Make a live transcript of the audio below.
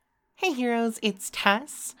Hey heroes, it's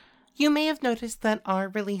Tess. You may have noticed that our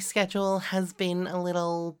release schedule has been a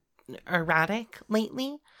little erratic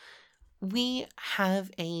lately. We have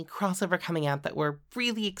a crossover coming out that we're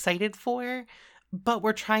really excited for, but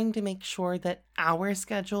we're trying to make sure that our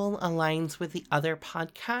schedule aligns with the other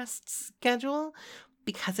podcast's schedule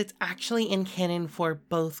because it's actually in canon for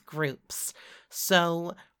both groups.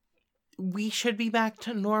 So we should be back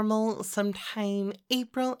to normal sometime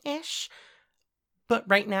April-ish. But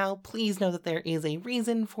right now, please know that there is a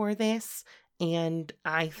reason for this, and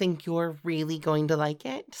I think you're really going to like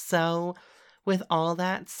it. So, with all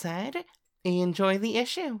that said, enjoy the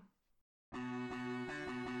issue.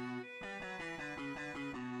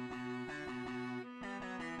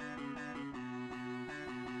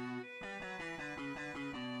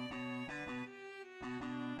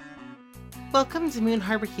 Welcome to Moon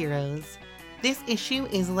Harbor Heroes. This issue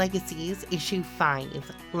is Legacies, issue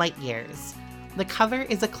 5, Light Years. The cover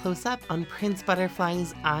is a close-up on Prince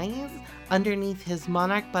Butterfly's eyes underneath his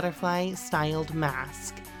monarch butterfly styled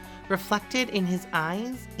mask. Reflected in his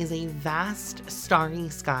eyes is a vast starry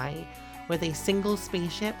sky with a single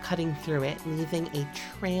spaceship cutting through it, leaving a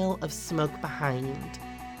trail of smoke behind.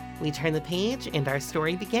 We turn the page and our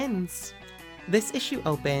story begins. This issue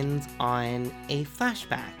opens on a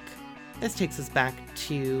flashback. This takes us back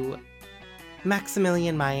to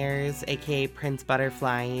Maximilian Myers, aka Prince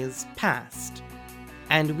Butterfly's past.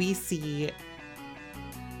 And we see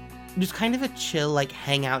just kind of a chill,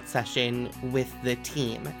 hangout session with the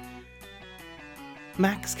team.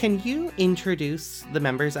 Max, can you introduce the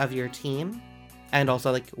members of your team? And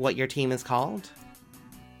also, what your team is called?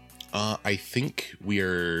 I think we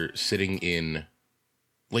are sitting in,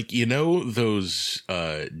 those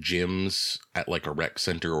gyms at, a rec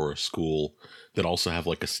center or a school that also have,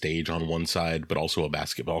 a stage on one side, but also a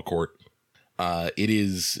basketball court. It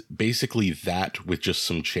is basically that with just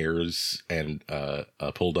some chairs and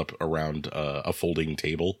pulled up around a folding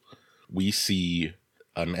table. We see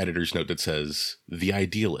an editor's note that says, "The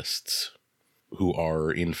Idealists," who are,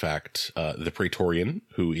 in fact, the Praetorian,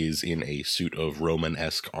 who is in a suit of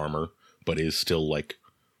Roman-esque armor, but is still,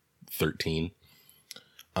 13.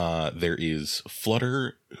 There is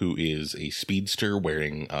Flutter, who is a speedster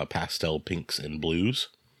wearing pastel pinks and blues.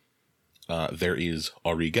 There is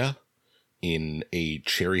Auriga, in a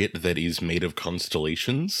chariot that is made of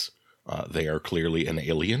constellations. They are clearly an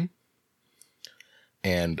alien.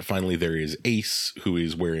 And finally, there is Ace, who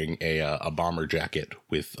is wearing a bomber jacket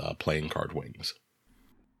with playing card wings.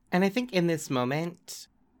 And I think in this moment,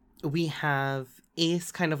 we have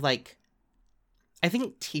Ace kind of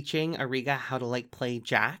teaching Auriga how to play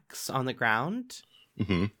jacks on the ground.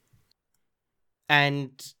 Mm-hmm.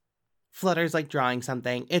 And Flutter's drawing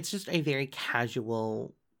something. It's just a very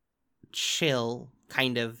casual, chill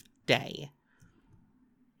kind of day.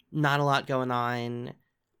 Not a lot going on,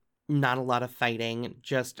 not a lot of fighting,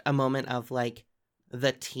 just a moment of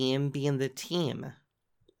the team being the team.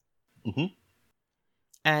 Mm-hmm.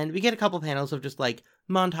 And we get a couple panels of just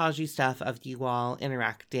montagey stuff of you all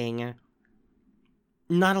interacting.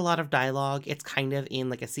 Not a lot of dialogue. It's kind of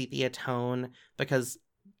in a sepia tone because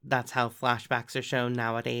that's how flashbacks are shown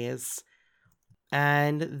nowadays.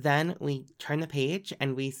 And then we turn the page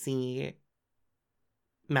and we see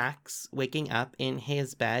Max waking up in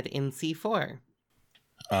his bed in C4.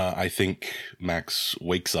 I think Max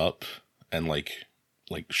wakes up and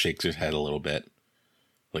shakes his head a little bit,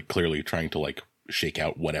 clearly trying to shake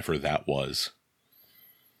out whatever that was.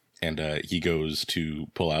 And he goes to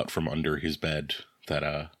pull out from under his bed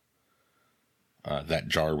that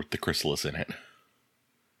jar with the chrysalis in it,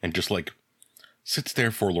 and just sits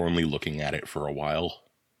there forlornly looking at it for a while.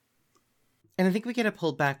 And I think we get a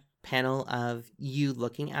pulled back panel of you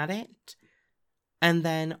looking at it. And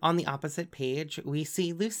then on the opposite page, we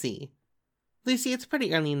see Lucy. Lucy, it's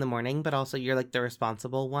pretty early in the morning, but also you're the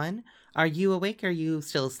responsible one. Are you awake or are you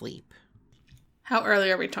still asleep? How early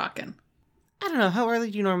are we talking? I don't know. How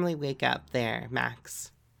early do you normally wake up there,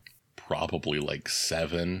 Max? Probably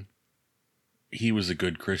 7. He was a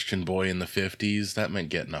good Christian boy in the 50s. That meant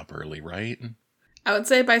getting up early, right? I would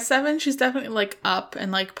say by 7, she's definitely up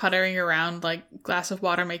and puttering around, glass of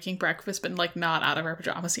water, making breakfast, but not out of her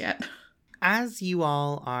pajamas yet. As you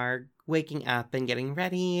all are waking up and getting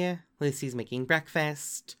ready, Lucy's making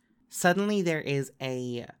breakfast. Suddenly there is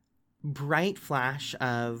a bright flash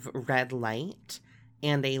of red light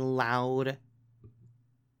and a loud,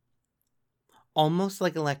 almost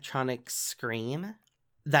electronic scream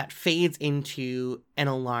that fades into an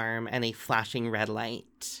alarm and a flashing red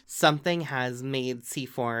light. Something has made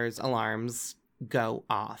C4's alarms go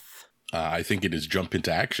off. I think it is jump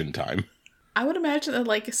into action time. I would imagine that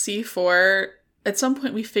C4 At some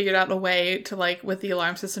point we figured out a way to, like, with the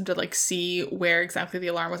alarm system to, like, see where exactly the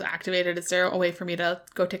alarm was activated. Is there a way for me to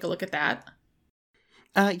go take a look at that?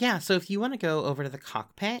 Yeah, so if you want to go over to the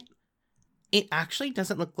cockpit, it actually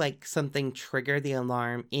doesn't look like something triggered the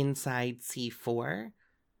alarm inside C4.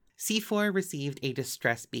 C4 received a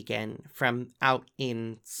distress beacon from out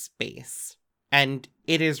in space, and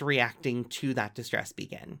it is reacting to that distress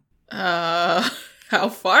beacon. How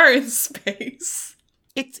far in space?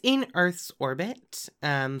 It's in Earth's orbit,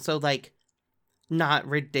 so, like, not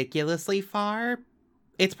ridiculously far.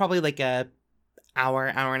 It's probably like a hour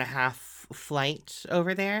and a half flight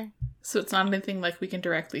over there. So it's not anything, like, we can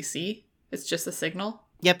directly see? It's just a signal?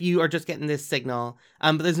 Yep, you are just getting this signal,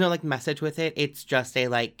 but there's no, like, message with it. It's just a,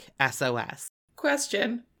 like, SOS.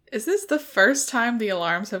 Question. Is this the first time the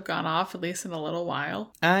alarms have gone off, at least in a little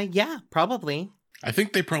while? Yeah, probably. I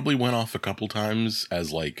think they probably went off a couple times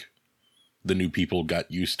as, like, the new people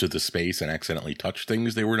got used to the space and accidentally touched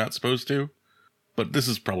things they were not supposed to. But this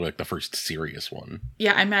is probably, like, the first serious one.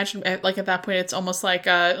 Yeah, I imagine, like, at that point, it's almost like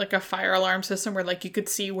a fire alarm system where, like, you could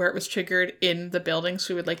see where it was triggered in the building,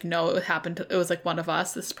 so we would, like, know it happened. It was, like, one of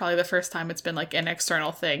us. This is probably the first time it's been, like, an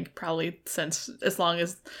external thing, probably since as long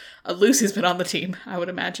as Lucy's been on the team, I would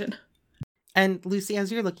imagine. And Lucy,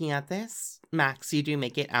 as you're looking at this, Max, you do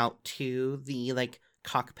make it out to the, like,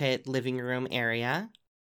 cockpit living room area.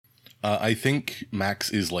 I think Max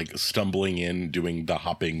is, like, stumbling in, doing the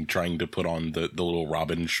hopping, trying to put on the little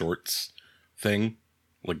Robin shorts thing.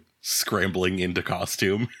 Like, scrambling into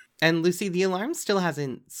costume. And Lucy, the alarm still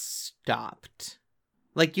hasn't stopped.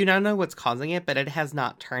 Like, you now know what's causing it, but it has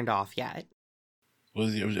not turned off yet.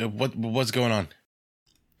 What's going on?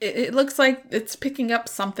 It looks like it's picking up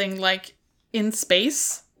something, like, in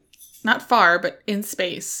space. Not far, but in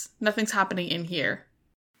space. Nothing's happening in here.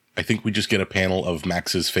 I think we just get a panel of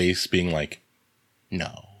Max's face being like,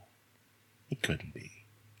 no, it couldn't be.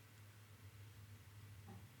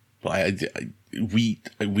 Well,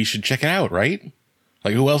 we should check it out, right?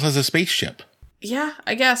 Like, who else has a spaceship? Yeah,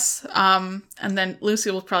 I guess. And then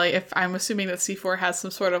Lucy will probably, if I'm assuming that C4 has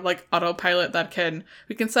some sort of, like, autopilot that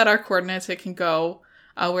we can set our coordinates, it can go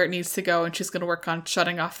where it needs to go, and she's going to work on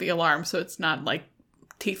shutting off the alarm so it's not, like,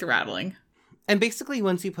 teeth rattling. And basically,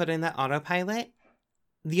 once you put in that autopilot,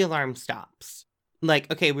 the alarm stops.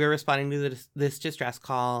 Like, okay, we're responding to this distress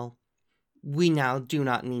call. We now do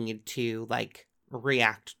not need to, like,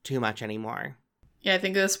 react too much anymore. Yeah, I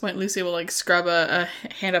think at this point, Lucy will, like, scrub a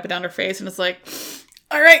hand up and down her face, and it's like,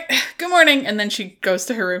 all right, good morning. And then she goes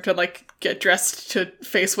to her room to, like, get dressed to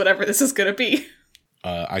face whatever this is going to be.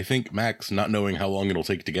 I think Max, not knowing how long it'll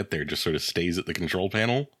take to get there, just sort of stays at the control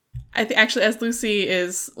panel. I think actually, as Lucy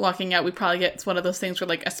is walking out, we probably get one of those things where,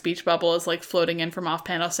 like, a speech bubble is, like, floating in from off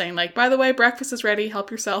panel saying, like, by the way, breakfast is ready.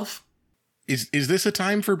 Help yourself. Is this a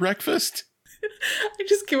time for breakfast? I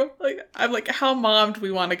just give up. Like, I'm like, how mom do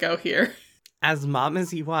we want to go here? As mom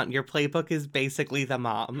as you want. Your playbook is basically the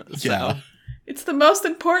mom. So. Yeah. It's the most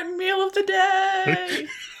important meal of the day.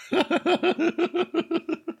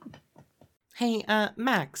 Hey,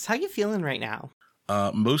 Max, how you feeling right now?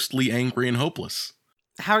 Mostly angry and hopeless.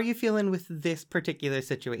 How are you feeling with this particular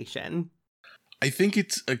situation? I think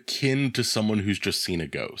it's akin to someone who's just seen a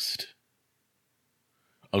ghost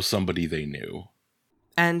of somebody they knew.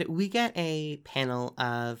 And we get a panel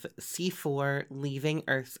of C4 leaving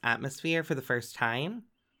Earth's atmosphere for the first time.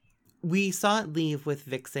 We saw it leave with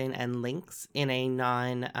Vixen and Lynx in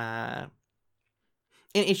an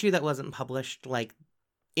issue that wasn't published, like,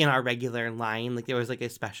 in our regular line. Like, there was, like, a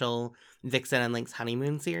special Vixen and Lynx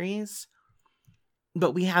honeymoon series.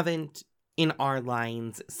 But we haven't, in our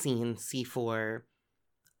lines, seen C4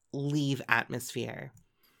 leave atmosphere.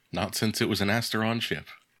 Not since it was an Asteron ship.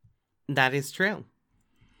 That is true.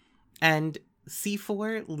 And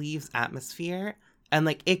C4 leaves atmosphere, and,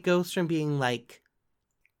 like, it goes from being, like,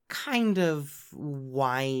 kind of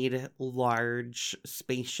wide, large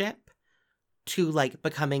spaceship to, like,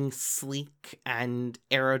 becoming sleek and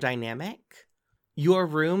aerodynamic. Your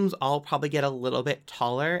rooms all probably get a little bit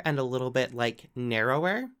taller and a little bit, like,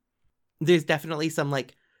 narrower. There's definitely some,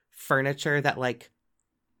 like, furniture that, like,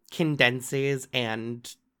 condenses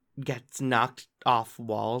and gets knocked off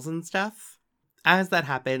walls and stuff. As that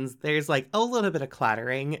happens, there's, like, a little bit of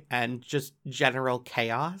clattering and just general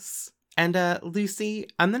chaos. And, Lucy,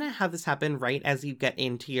 I'm gonna have this happen right as you get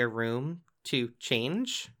into your room to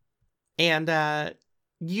change. And,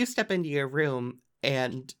 you step into your room,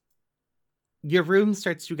 and your room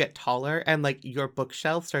starts to get taller, and, like, your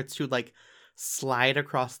bookshelf starts to, like, slide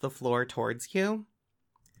across the floor towards you.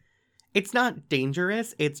 It's not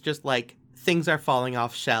dangerous, it's just, like, things are falling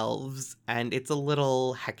off shelves, and it's a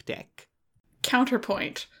little hectic.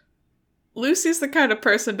 Counterpoint. Lucy's the kind of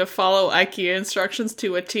person to follow IKEA instructions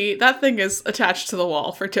to a T. That thing is attached to the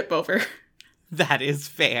wall for tip over. That is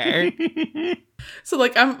fair. So,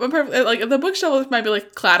 like, I'm perfect, like, the bookshelf might be,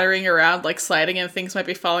 like, clattering around, like, sliding, and things might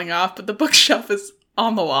be falling off, but the bookshelf is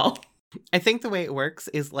on the wall. I think the way it works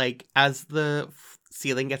is, like, as the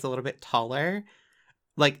ceiling gets a little bit taller,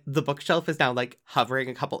 like, the bookshelf is now, like, hovering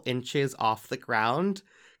a couple inches off the ground,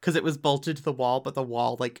 because it was bolted to the wall, but the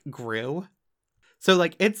wall, like, grew. So,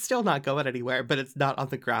 like, it's still not going anywhere, but it's not on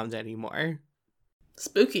the ground anymore.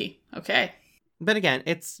 Spooky. Okay. But again,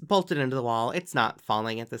 it's bolted into the wall. It's not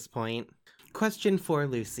falling at this point. Question for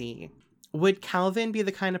Lucy. Would Calvin be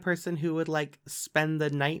the kind of person who would, like, spend the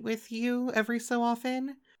night with you every so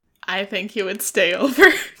often? I think he would stay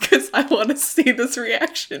over, because I want to see this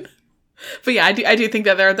reaction. But yeah, I do think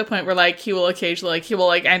that they're at the point where, like, he will occasionally,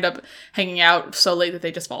 like, end up hanging out so late that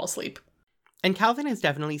they just fall asleep. And Calvin is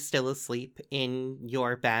definitely still asleep in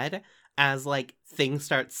your bed as, like, things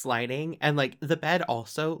start sliding. And, like, the bed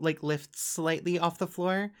also, like, lifts slightly off the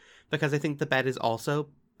floor because I think the bed is also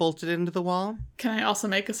bolted into the wall. Can I also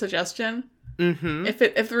make a suggestion? Mm-hmm.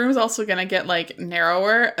 If the room is also going to get, like,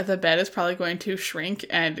 narrower, the bed is probably going to shrink,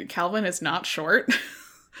 and Calvin is not short.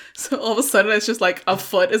 So all of a sudden it's just, like, a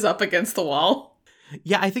foot is up against the wall.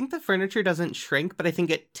 Yeah, I think the furniture doesn't shrink, but I think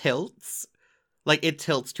it tilts. Like, it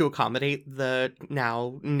tilts to accommodate the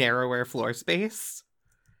now narrower floor space.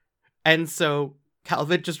 And so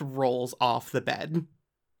Calvin just rolls off the bed.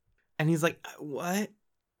 And he's like, what?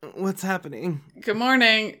 What's happening? Good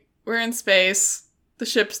morning. We're in space. The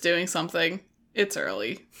ship's doing something. It's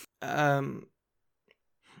early.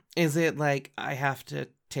 Is it, like, I have to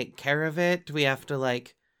take care of it? Do we have to,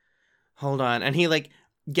 like, hold on? And he, like,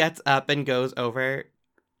 gets up and goes over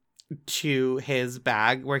to his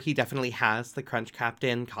bag where he definitely has the Crunch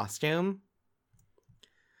Captain costume.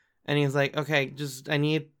 And he's like, okay, I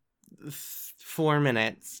need 4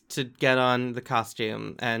 minutes to get on the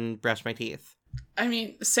costume and brush my teeth. I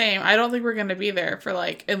mean, same. I don't think we're going to be there for,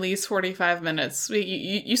 like, at least 45 minutes.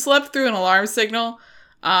 You slept through an alarm signal.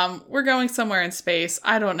 We're going somewhere in space.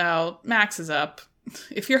 I don't know. Max is up.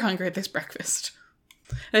 If you're hungry, there's breakfast.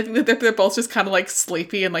 And I think that they're both just kind of, like,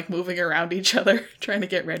 sleepy and, like, moving around each other, trying to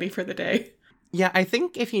get ready for the day. Yeah, I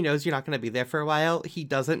think if he knows you're not going to be there for a while, he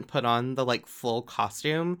doesn't put on the, like, full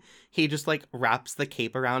costume. He just, like, wraps the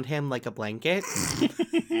cape around him like a blanket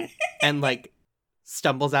and, like,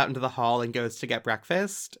 stumbles out into the hall and goes to get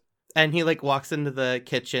breakfast. And he, like, walks into the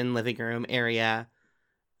kitchen, living room area,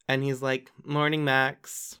 and he's like, morning,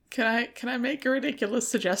 Max. Can I make a ridiculous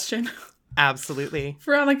suggestion? Absolutely.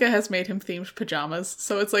 Veronica has made him themed pajamas,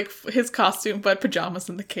 so it's like his costume, but pajamas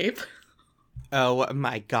and the cape. Oh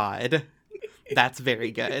my god. That's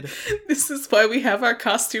very good. This is why we have our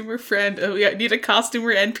costumer friend. We need a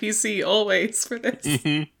costumer NPC always for this.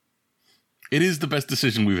 Mm-hmm. It is the best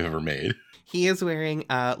decision we've ever made. He is wearing,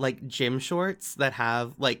 like, gym shorts that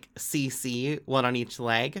have, like, CC, one on each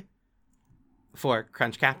leg for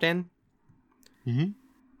Crunch Captain. Mm-hmm.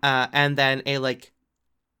 And then a, like,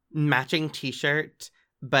 matching t-shirt,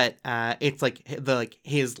 but it's, like,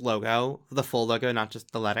 his logo, the full logo, not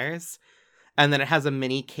just the letters. And then it has a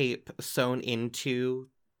mini cape sewn into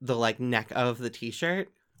the, like, neck of the t-shirt.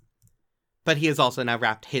 But he has also now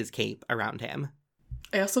wrapped his cape around him.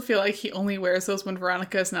 I also feel like he only wears those when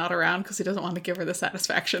Veronica is not around because he doesn't want to give her the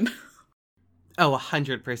satisfaction. Oh,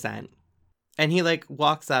 100%. And he, like,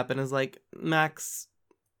 walks up and is like, Max,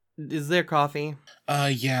 is there coffee?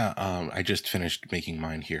 Yeah, I just finished making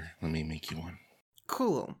mine here. Let me make you one.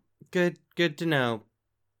 Cool. Good to know.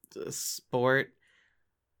 Sport.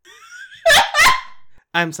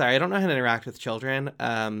 I'm sorry, I don't know how to interact with children.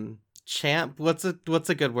 Champ, what's a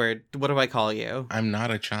good word? What do I call you? I'm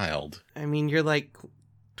not a child. I mean, you're like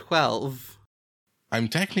 12. I'm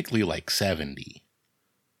technically like 70.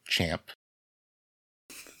 Champ.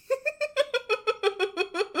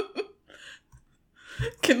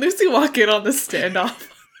 Can Lucy walk in on this standoff?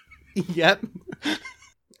 Yep.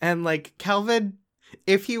 And, like, Calvin,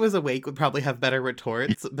 if he was awake, would probably have better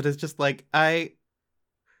retorts, but it's just like,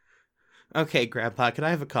 okay, Grandpa, can I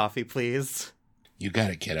have a coffee, please? You got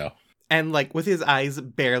it, kiddo. And, like, with his eyes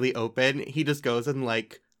barely open, he just goes and,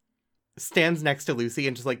 like, stands next to Lucy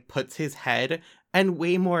and just, like, puts his head and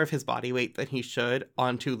way more of his body weight than he should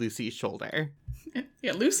onto Lucy's shoulder.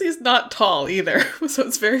 Yeah, Lucy's not tall either, so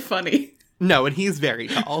it's very funny. No, and he's very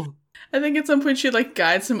tall. I think at some point she, like,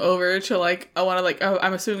 guides him over to, like,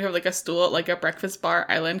 I'm assuming we have, like, a stool at, like, a breakfast bar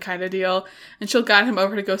island kind of deal. And she'll guide him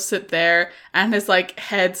over to go sit there, and his, like,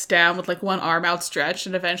 head's down with, like, one arm outstretched,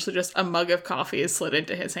 and eventually just a mug of coffee is slid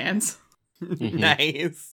into his hands.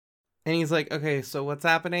 Nice. And he's like, okay, so what's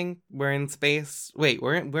happening? We're in space. Wait,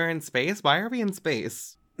 we're in space? Why are we in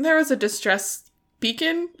space? There was a distress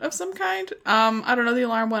beacon of some kind. I don't know, the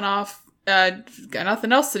alarm went off. Got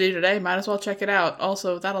nothing else to do today. Might as well check it out.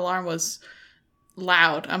 Also, that alarm was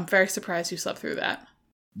loud. I'm very surprised you slept through that.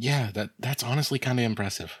 Yeah, that's honestly kind of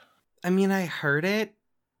impressive. I mean, I heard it,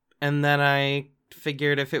 and then I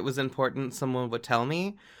figured if it was important, someone would tell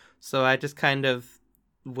me. So I just kind of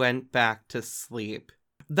went back to sleep.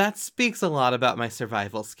 That speaks a lot about my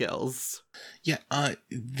survival skills. Yeah,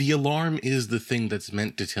 the alarm is the thing that's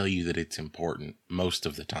meant to tell you that it's important most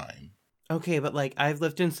of the time. Okay, but like, I've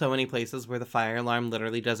lived in so many places where the fire alarm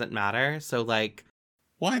literally doesn't matter. So like,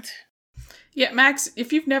 What? Yeah, Max,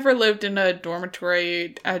 if you've never lived in a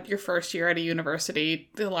dormitory at your first year at a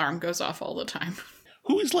university, the alarm goes off all the time.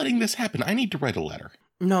 Who is letting this happen? I need to write a letter.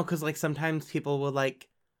 no, because like sometimes people will like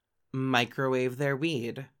microwave their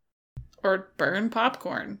weed. Or burn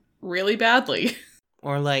popcorn really badly.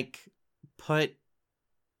 Or like put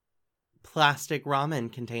plastic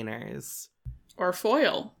ramen containers. Or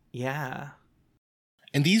foil. Yeah.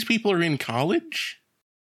 And these people are in college?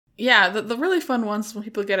 Yeah, the really fun ones is when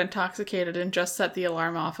people get intoxicated and just set the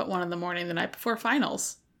alarm off at 1 a.m. the night before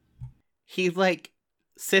finals. He like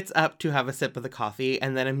sits up to have a sip of the coffee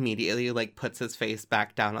and then immediately like puts his face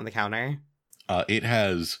back down on the counter. It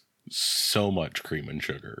has so much cream and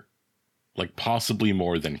sugar. Like, possibly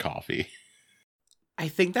more than coffee. I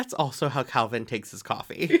think that's also how Calvin takes his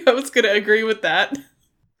coffee. I was gonna agree with that.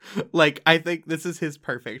 Like, I think this is his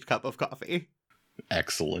perfect cup of coffee.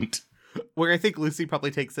 Excellent. Where I think Lucy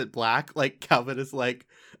probably takes it black. Like, Calvin is like,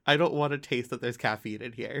 I don't want to taste that there's caffeine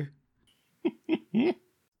in here.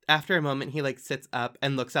 After a moment, he like sits up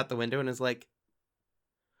and looks out the window and is like,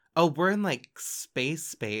 oh, we're in like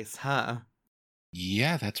space, huh?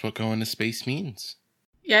 Yeah, that's what going to space means.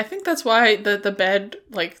 Yeah, I think that's why the bed,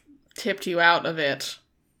 like, tipped you out of it.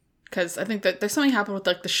 Because I think that there's something happened with,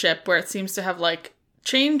 like, the ship where it seems to have, like,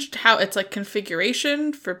 changed how its, like,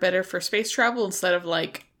 configuration for better for space travel instead of,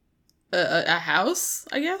 like, a house,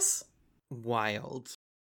 I guess? Wild.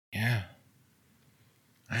 Yeah.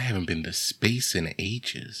 I haven't been to space in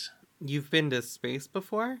ages. You've been to space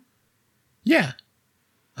before? Yeah.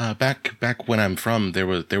 Back when I'm from, there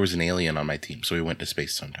was an alien on my team, so we went to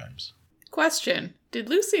space sometimes. Question. Did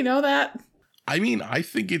Lucy know that? I mean, I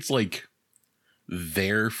think it's, like,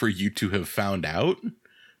 there for you to have found out,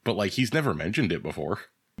 but, like, he's never mentioned it before.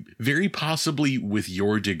 Very possibly with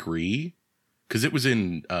your degree, because it was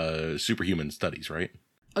in superhuman studies, right?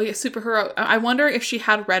 Oh yeah, superhero. I wonder if she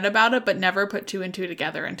had read about it but never put 2 and 2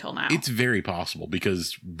 together until now. It's very possible,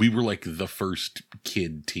 because we were, like, the first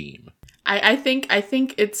kid team. I think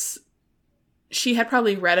it's... She had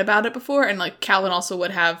probably read about it before, and, like, Calvin also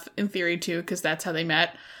would have, in theory, too, because that's how they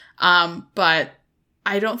met. But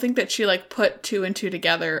I don't think that she, like, put 2 and 2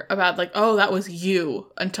 together about, like, oh, that was you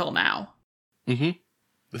until now. Mm-hmm.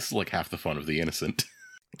 This is, like, half the fun of the innocent.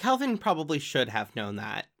 Calvin probably should have known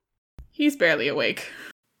that. He's barely awake.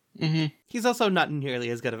 Mm-hmm. He's also not nearly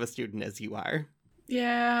as good of a student as you are.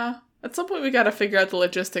 Yeah. At some point, we gotta figure out the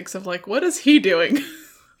logistics of, like, what is he doing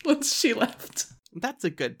once she left? That's a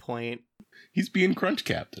good point. He's being crunch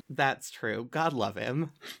captain. That's true. God love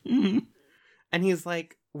him. Mm-hmm. And he's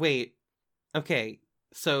like, wait, okay,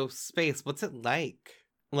 so space, what's it like?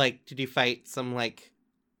 Like, did you fight some, like,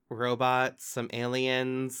 robots, some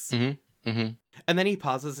aliens? Mm-hmm. Mm-hmm. And then he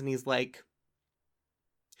pauses and he's like,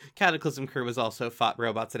 Cataclysm Crew has also fought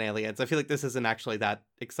robots and aliens. I feel like this isn't actually that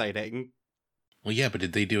exciting. Well, yeah, but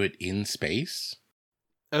did they do it in space?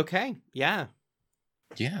 Okay, yeah.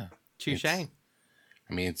 Yeah. Touche. I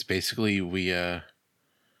mean, it's basically we hopped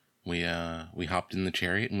in the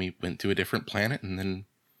chariot and we went to a different planet and then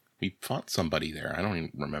we fought somebody there. I don't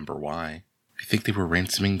even remember why. I think they were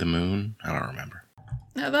ransoming the moon. I don't remember.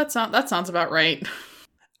 Yeah, that sounds about right.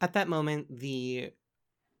 At that moment,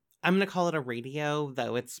 I'm going to call it a radio,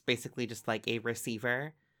 though it's basically just like a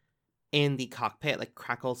receiver in the cockpit, like,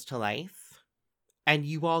 crackles to life. And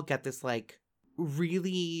you all get this, like,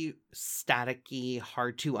 really staticky,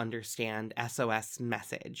 hard to understand SOS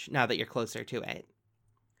message now that you're closer to it.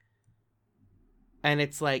 And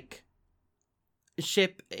it's like,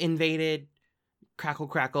 ship invaded, crackle,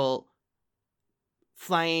 crackle,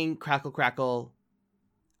 flying, crackle, crackle,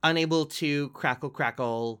 unable to crackle,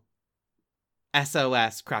 crackle,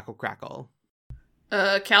 SOS, crackle, crackle.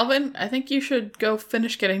 Calvin, I think you should go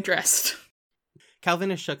finish getting dressed. Calvin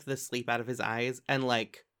has shook the sleep out of his eyes and,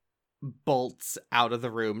 like, bolts out of the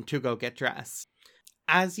room to go get dressed.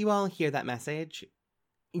 As you all hear that message,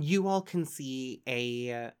 you all can see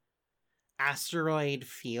a asteroid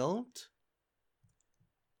field.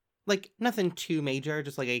 like nothing too major,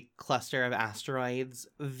 just like a cluster of asteroids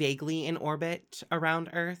vaguely in orbit around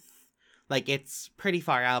Earth. Like it's pretty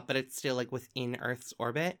far out, but it's still like within Earth's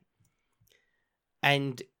orbit.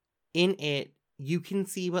 And in it, you can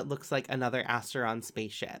see what looks like another Asteron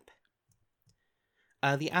spaceship.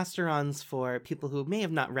 The Asterons, for people who may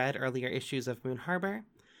have not read earlier issues of Moon Harbor,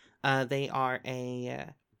 they are a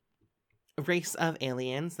race of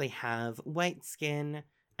aliens. They have white skin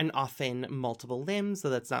and often multiple limbs, though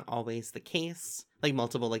that's not always the case. Like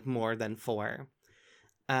multiple, like more than 4.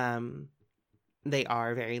 They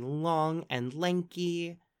are very long and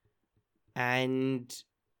lanky and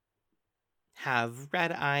have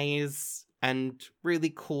red eyes and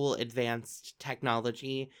really cool advanced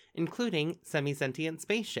technology, including semi-sentient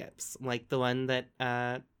spaceships, like the one that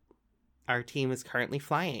our team is currently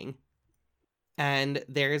flying. And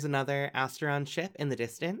there's another Asteron ship in the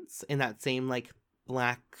distance, in that same, like,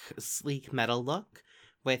 black, sleek metal look,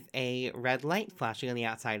 with a red light flashing on the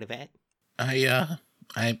outside of it. I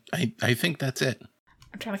think that's it.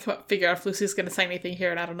 I'm trying to figure out if Lucy's going to say anything here,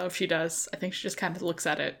 and I don't know if she does. I think she just kind of looks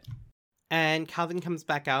at it. And Calvin comes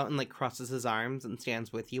back out and, like, crosses his arms and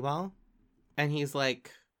stands with you all. And he's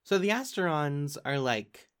like, so the Asterons are,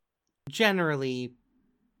 like, generally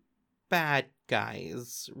bad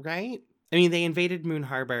guys, right? I mean, they invaded Moon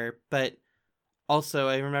Harbor, but also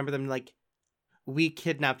I remember them, like, we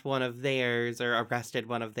kidnapped one of theirs or arrested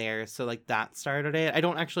one of theirs, so, like, that started it. I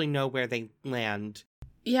don't actually know where they land.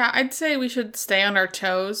 Yeah, I'd say we should stay on our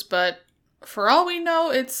toes, but for all we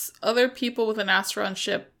know, it's other people with an Asteron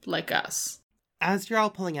ship like us. As you're all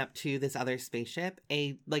pulling up to this other spaceship,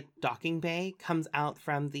 a, like, docking bay comes out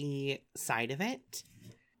from the side of it.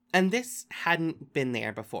 And this hadn't been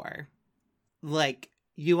there before. Like,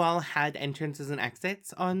 you all had entrances and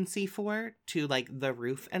exits on C4 to, like, the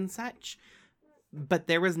roof and such. But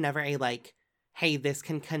there was never a, like, hey, this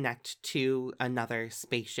can connect to another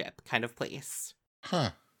spaceship kind of place.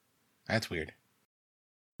 Huh. That's weird.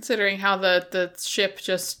 Considering how the ship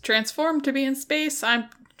just transformed to be in space, I'm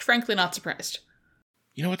frankly not surprised.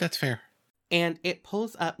 You know what? That's fair. And it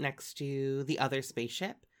pulls up next to the other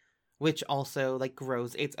spaceship, which also, like,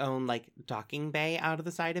 grows its own, like, docking bay out of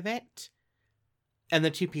the side of it. And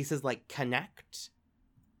the two pieces, like, connect.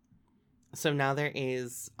 So now there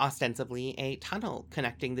is ostensibly a tunnel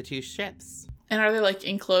connecting the two ships. And are they, like,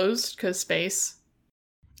 enclosed? Because space?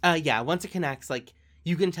 Yeah, once it connects, like,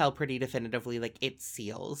 you can tell pretty definitively, like, it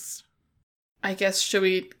seals. I guess, should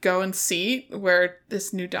we go and see where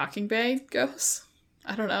this new docking bay goes?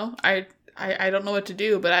 I don't know. I don't know what to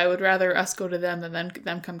do, but I would rather us go to them than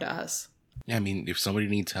them come to us. Yeah, I mean, if somebody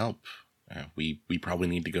needs help, we probably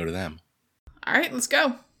need to go to them. All right, let's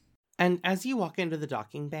go. And as you walk into the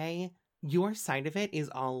docking bay, your side of it is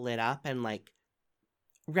all lit up and, like,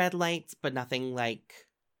 red lights, but nothing, like,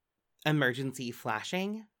 emergency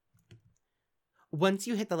flashing. Once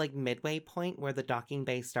you hit the, like, midway point where the docking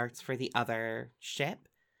bay starts for the other ship,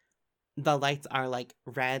 the lights are, like,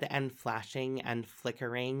 red and flashing and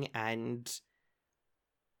flickering, and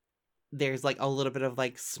there's, like, a little bit of,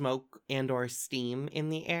 like, smoke and or steam in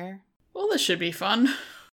the air. Well, this should be fun.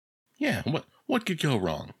 Yeah, what could go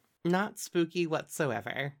wrong? Not spooky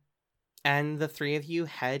whatsoever. And the three of you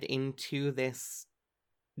head into this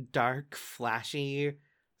dark, flashy,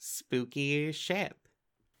 spooky ship.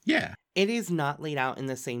 Yeah. It is not laid out in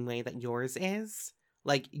the same way that yours is.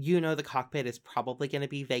 Like, you know the cockpit is probably going to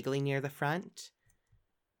be vaguely near the front.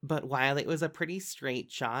 But while it was a pretty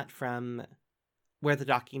straight shot from where the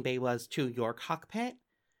docking bay was to your cockpit,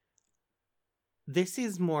 this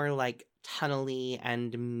is more, like, tunnely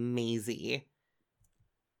and mazy.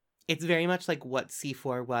 It's very much like what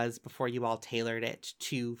C4 was before you all tailored it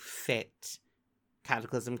to fit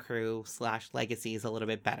Cataclysm Crew / Legacies a little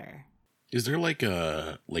bit better. Is there, like,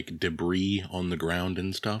 debris on the ground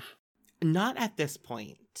and stuff? Not at this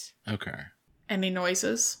point. Okay. Any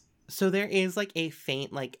noises? So there is, like, a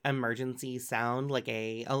faint, like, emergency sound, like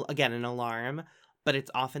again, an alarm, but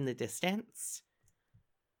it's off in the distance.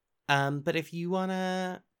 But if you want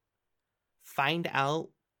to find out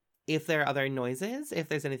if there are other noises, if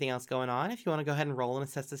there's anything else going on, if you want to go ahead and roll and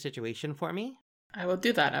assess the situation for me. I will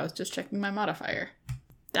do that. I was just checking my modifier.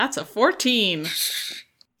 That's a 14.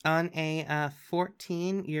 On a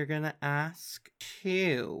 14, you're going to ask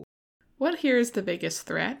 2. What here is the biggest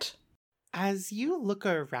threat? As you look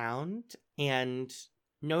around, and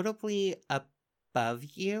notably above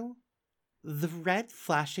you, the red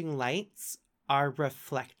flashing lights are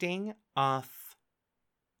reflecting off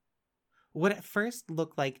what at first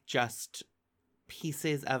looked like just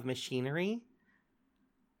pieces of machinery.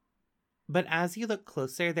 But as you look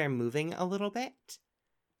closer, they're moving a little bit,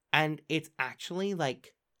 and it's actually,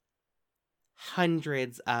 like,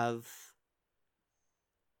 hundreds of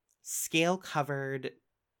scale-covered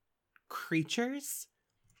creatures.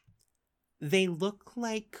 They look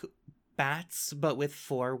like bats, but with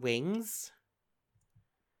 4 wings.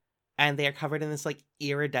 And they are covered in this, like,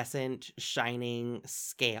 iridescent, shining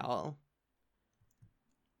scale.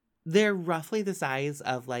 They're roughly the size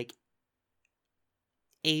of, like,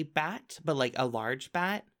 a bat, but, like, a large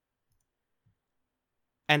bat.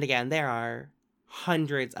 And again, there are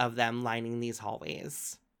hundreds of them lining these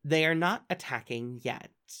hallways. They are not attacking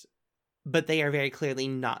yet, but they are very clearly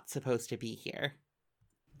not supposed to be here.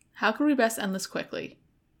 How can we best end this quickly?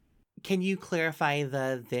 Can you clarify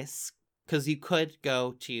this? Because you could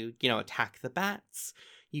go to, attack the bats.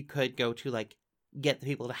 You could go to, like, get the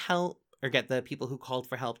people to help, or get the people who called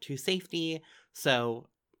for help to safety. So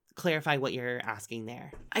clarify what you're asking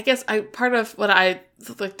there. I guess part of what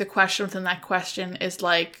the question within that question is,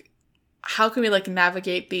 like, how can we, like,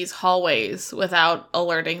 navigate these hallways without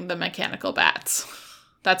alerting the mechanical bats?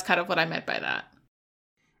 That's kind of what I meant by that.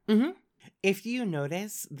 Mm-hmm. If you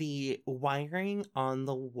notice, the wiring on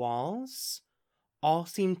the walls all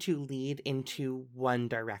seem to lead into one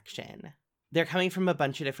direction. They're coming from a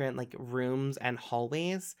bunch of different, like, rooms and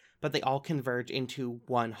hallways, but they all converge into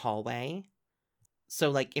one hallway.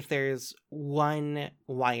 So, like, if there's one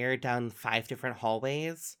wire down 5 different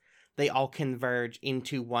hallways, they all converge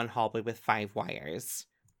into one hallway with 5 wires.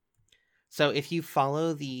 So if you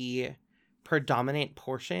follow the predominant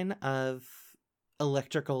portion of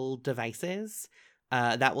electrical devices,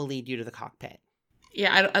 that will lead you to the cockpit.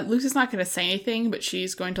 Yeah, Lucy's not going to say anything, but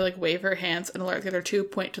she's going to, like, wave her hands and alert the other 2,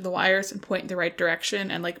 point to the wires, and point in the right direction,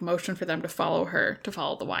 and, like, motion for them to follow her, to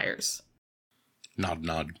follow the wires.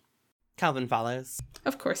 Nod. Calvin follows.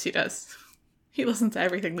 Of course he does. He listens to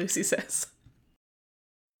everything Lucy says.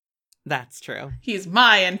 That's true. He's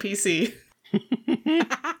my NPC.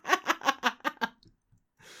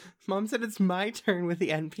 Mom said it's my turn with the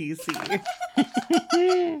NPC.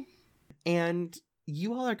 And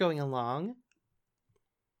you all are going along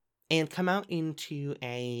and come out into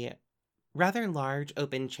a rather large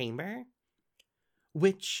open chamber,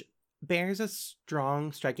 which bears a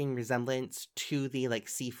strong, striking resemblance to the, like,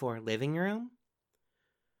 C4 living room,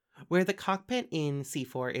 where the cockpit in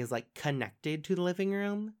C4 is, like, connected to the living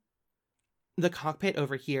room. The cockpit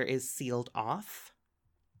over here is sealed off.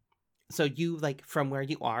 So you, like, from where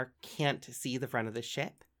you are, can't see the front of the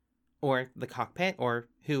ship or the cockpit or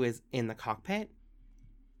who is in the cockpit.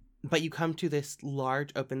 But you come to this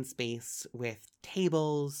large open space with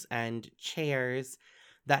tables and chairs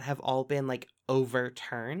that have all been, like,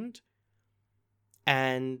 overturned.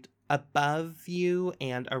 And above you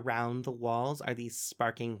and around the walls are these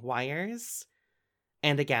sparking wires.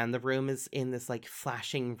 And again, the room is in this, like,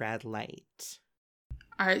 flashing red light.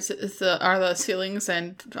 All right, so are the ceilings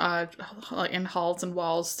and in halls and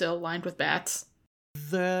walls still lined with bats?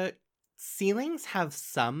 The ceilings have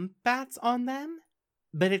some bats on them,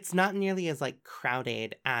 but it's not nearly as, like,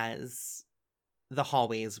 crowded as the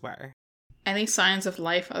hallways were. Any signs of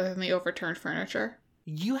life other than the overturned furniture?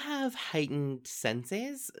 You have heightened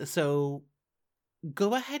senses, so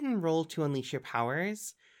go ahead and roll to unleash your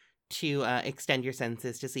powers to extend your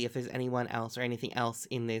senses to see if there's anyone else or anything else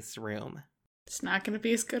in this room. It's not going to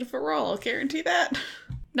be as good of a roll, I'll guarantee that.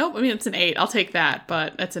 Nope, I mean, it's an 8. I'll take that,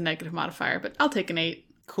 but that's a negative modifier, but I'll take an 8.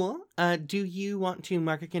 Cool. Do you want to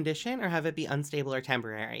mark a condition or have it be unstable or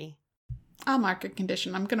temporary? I'll mark a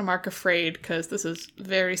condition. I'm going to mark afraid because this is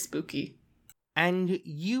very spooky. And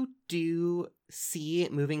you do see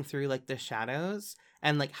moving through, like, the shadows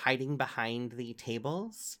and, like, hiding behind the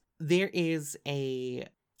tables. There is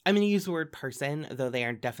I'm going to use the word person, though they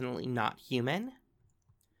are definitely not human.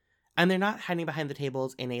 And they're not hiding behind the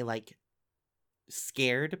tables in a, like,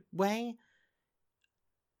 scared way.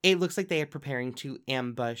 It looks like they are preparing to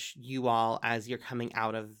ambush you all as you're coming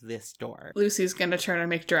out of this door. Lucy's going to turn and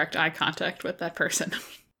make direct eye contact with that person.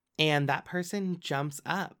 And that person jumps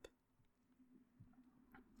up.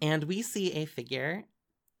 And we see a figure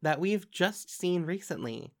that we've just seen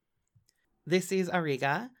recently. This is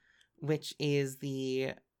Ariga, which is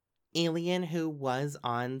the alien who was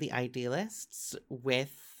on the Idealists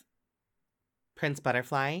with Prince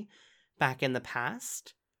Butterfly back in the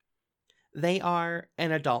past. They are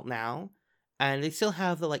an adult now, and they still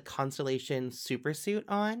have the, like, Constellation supersuit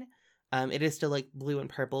on. It is still, like, blue and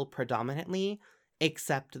purple predominantly,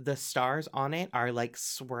 except the stars on it are, like,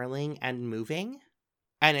 swirling and moving.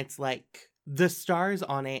 And it's like the stars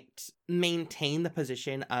on it maintain the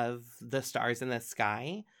position of the stars in the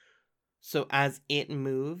sky. So as it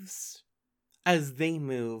moves, as they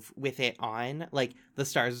move with it on, like, the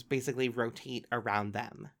stars basically rotate around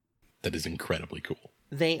them. That is incredibly cool.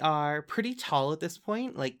 They are pretty tall at this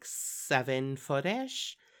point, like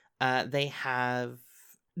 7-foot-ish. They have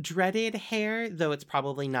dreaded hair, though it's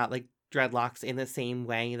probably not like dreadlocks in the same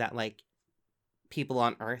way that like people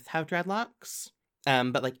on Earth have dreadlocks.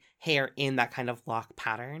 But like hair in that kind of lock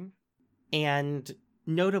pattern. And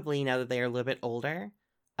notably, now that they are a little bit older,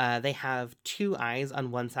 they have 2 eyes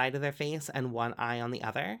on one side of their face and 1 eye on the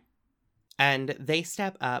other. And they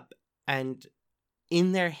step up, and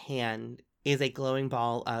in their hand is a glowing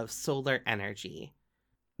ball of solar energy.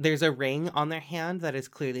 There's a ring on their hand that is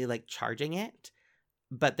clearly like charging it,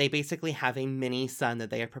 but they basically have a mini sun that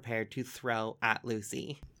they are prepared to throw at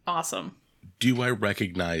Lucy. Awesome. Do I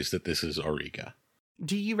recognize that this is Auriga?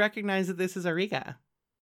 Do you recognize that this is Auriga?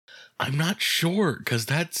 I'm not sure, because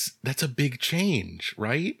that's a big change,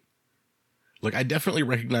 right? Like, I definitely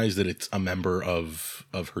recognize that it's a member of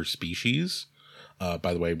her species.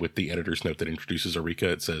 By the way, with the editor's note that introduces Auriga,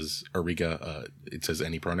 it says Auriga, it says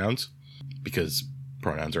any pronouns, because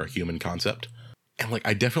pronouns are a human concept. And like,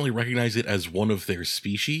 I definitely recognize it as one of their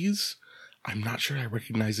species. I'm not sure I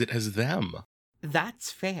recognize it as them.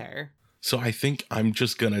 That's fair. So I think I'm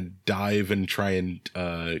just gonna dive and try and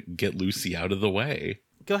get Lucy out of the way.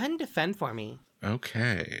 Go ahead and defend for me.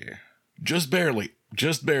 Okay. Just barely.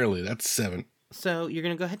 That's 7. So you're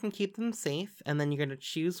going to go ahead and keep them safe, and then you're going to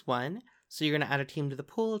choose one. So you're going to add a team to the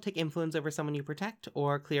pool, take influence over someone you protect,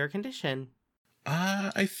 or clear a condition.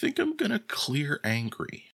 I think I'm gonna clear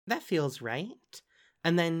angry. That feels right.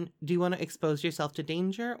 And then, do you want to expose yourself to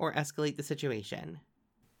danger or escalate the situation?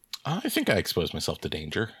 I think I expose myself to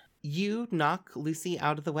danger. You knock Lucy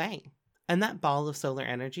out of the way, and that ball of solar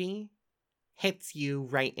energy hits you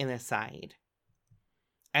right in the side.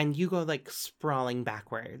 And you go like sprawling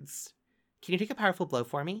backwards. Can you take a powerful blow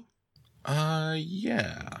for me?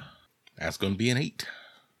 Yeah. That's gonna be an 8.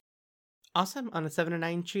 Awesome. On a 7 or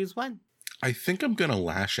 9, choose one. I think I'm gonna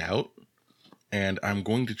lash out, and I'm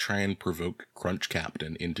going to try and provoke Crunch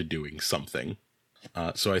Captain into doing something.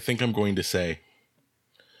 So I think I'm going to say,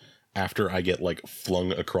 after I get like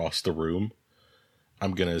flung across the room,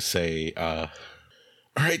 I'm gonna say, all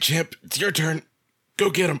right, champ, it's your turn. Go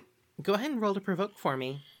get him. Go ahead and roll to provoke for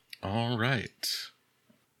me. All right.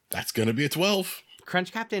 That's gonna be a 12.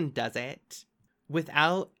 Crunch Captain does it.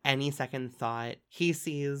 Without any second thought, he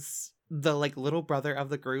sees the like little brother of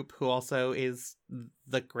the group, who also is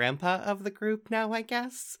the grandpa of the group now, I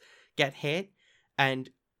guess, get hit, and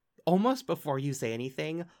almost before you say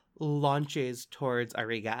anything, launches towards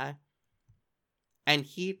Auriga. And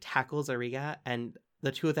he tackles Auriga, and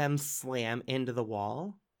the two of them slam into the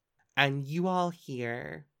wall. And you all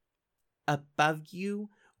hear above you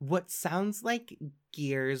what sounds like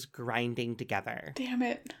gears grinding together. Damn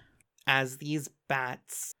it. As these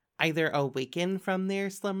bats either awaken from their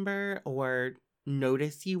slumber or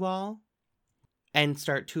notice you all and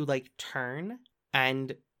start to like turn.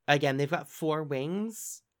 And again, they've got 4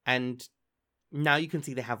 wings, and now you can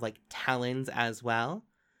see they have like talons as well.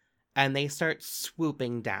 And they start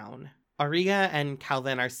swooping down. Auriga and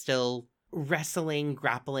Calvin are still wrestling,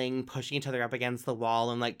 grappling, pushing each other up against the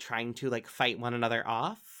wall and like trying to like fight one another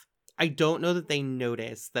off. I don't know that they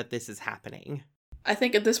notice that this is happening. I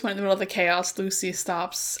think at this point in the middle of the chaos, Lucy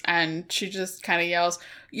stops and she just kind of yells,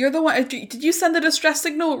 "You're the one, did you send the distress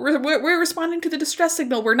signal? We're responding to the distress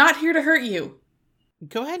signal. We're not here to hurt you."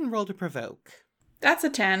 Go ahead and roll to provoke. That's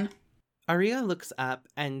a 10. Auriga looks up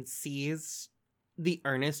and sees the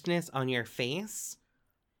earnestness on your face,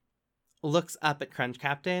 looks up at Crunch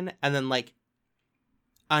Captain, and then like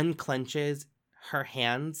unclenches her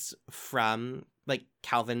hands from like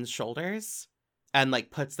Calvin's shoulders and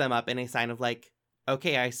like puts them up in a sign of like,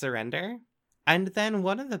 okay, I surrender. And then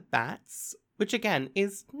one of the bats, which again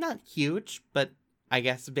is not huge, but I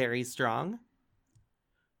guess very strong,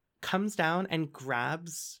 comes down and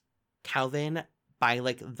grabs Calvin by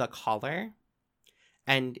like the collar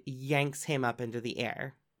and yanks him up into the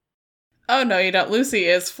air. Oh no, you don't. Lucy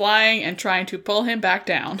is flying and trying to pull him back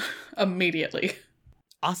down immediately.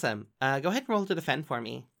 Awesome. Go ahead and roll to defend for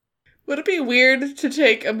me. Would it be weird to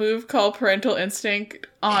take a move called Parental Instinct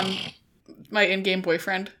on my in-game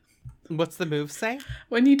boyfriend? What's the move say?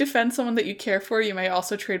 When you defend someone that you care for, you may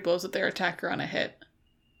also trade blows with their attacker on a hit.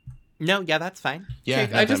 No, yeah, that's fine. Yeah,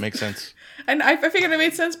 Okay, that makes sense. And I figured it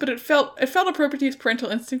made sense, but it felt appropriate to use Parental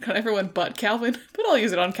Instinct on everyone but Calvin. But I'll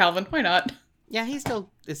use it on Calvin. Why not? Yeah, he still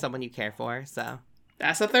is someone you care for, so.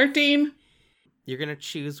 That's a 13. You're going to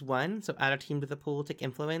choose one, so add a team to the pool, take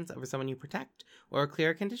influence over someone you protect, or clear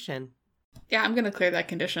a condition. Yeah, I'm going to clear that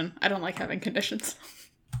condition. I don't like having conditions.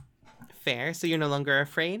 Fair, so you're no longer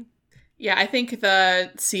afraid? Yeah, I think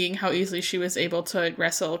seeing how easily she was able to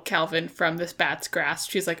wrestle Calvin from this bat's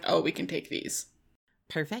grasp, she's like, oh, we can take these.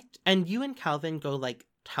 Perfect. And you and Calvin go, like,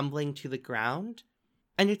 tumbling to the ground.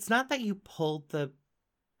 And it's not that you pulled the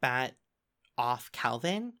bat off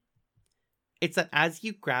Calvin. It's that as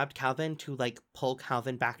you grabbed Calvin to, like, pull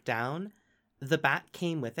Calvin back down, the bat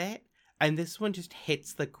came with it. And this one just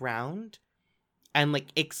hits the ground and, like,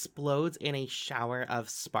 explodes in a shower of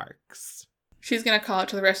sparks. She's gonna call out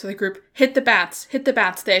to the rest of the group, hit the bats,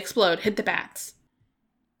 they explode, hit the bats.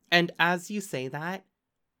 And as you say that,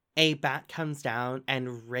 a bat comes down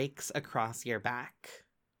and rakes across your back.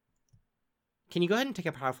 Can you go ahead and take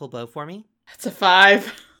a powerful blow for me? That's a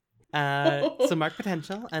 5. So mark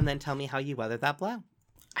potential, and then tell me how you weather that blow.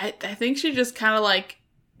 I think she just kind of, like,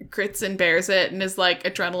 grits and bears it and is like,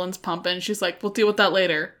 adrenaline's pumping. She's like, we'll deal with that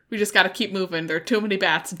later. We just gotta keep moving. There are too many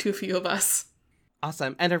bats and too few of us.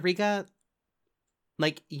 Awesome. And Auriga,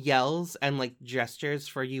 like, yells and, like, gestures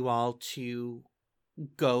for you all to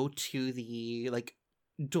go to the, like,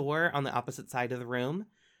 door on the opposite side of the room,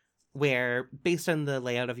 where, based on the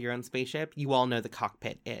layout of your own spaceship, you all know the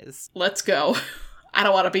cockpit is. Let's go. I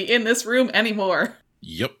don't want to be in this room anymore.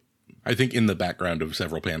 Yep. I think in the background of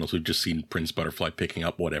several panels, we've just seen Prince Butterfly picking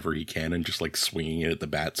up whatever he can and just, like, swinging it at the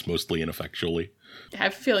bats, mostly ineffectually. I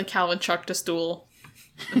have a feeling Calvin chucked a stool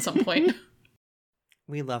at some point.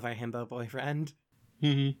 We love our himbo boyfriend.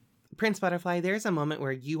 Mm-hmm. Prince Butterfly, there's a moment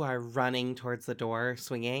where you are running towards the door,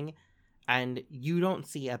 swinging, and you don't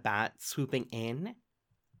see a bat swooping in,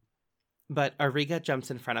 but Auriga jumps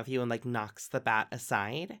in front of you and, like, knocks the bat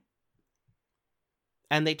aside.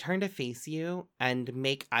 And they turn to face you and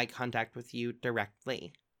make eye contact with you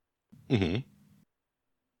directly. Mm-hmm.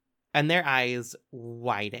 And their eyes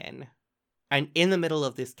widen. And in the middle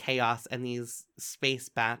of this chaos and these space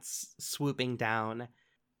bats swooping down,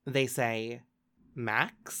 they say,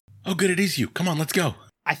 Max? Oh, good, it is you. Come on, let's go.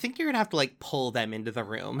 I think you're going to have to, like, pull them into the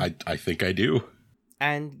room. I think I do.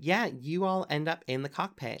 And yeah, you all end up in the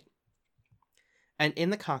cockpit. And in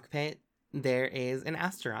the cockpit, there is an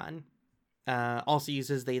Asteron. Also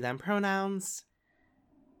uses they, them pronouns.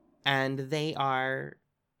 And they are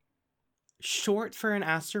short for an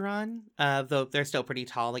Asteron, though they're still pretty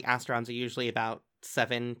tall. Like, Asterons are usually about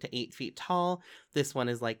 7 to 8 feet tall. This one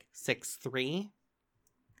is like 6'3".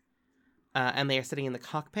 And they are sitting in the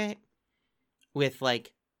cockpit with,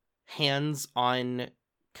 like, hands on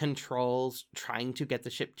controls, trying to get the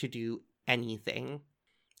ship to do anything.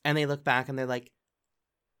 And they look back and they're like,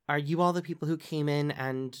 are you all the people who came in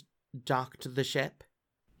and docked the ship?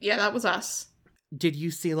 Yeah, that was us. Did you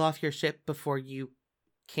seal off your ship before you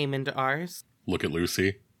came into ours? Look at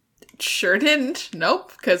Lucy. Sure didn't.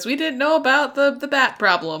 Nope, because we didn't know about the bat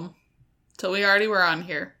problem till we already were on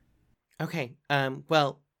here. Okay,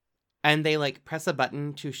 well, and they, like, press a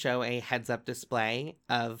button to show a heads-up display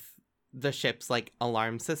of the ship's, like,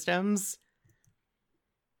 alarm systems.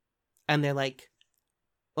 And they're like,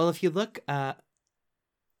 well, if you look,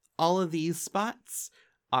 all of these spots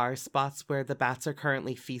are spots where the bats are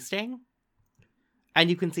currently feasting. And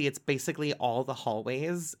you can see it's basically all the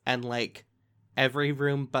hallways and, like, every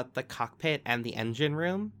room but the cockpit and the engine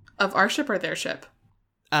room. Of our ship or their ship?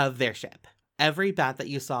 Of their ship. Every bat that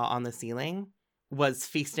you saw on the ceiling was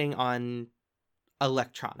feasting on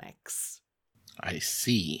electronics. I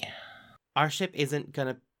see. Our ship isn't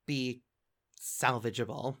gonna be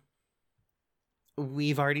salvageable.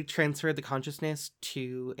 We've already transferred the consciousness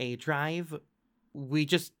to a drive. We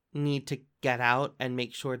just need to get out and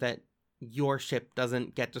make sure that your ship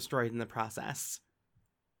doesn't get destroyed in the process.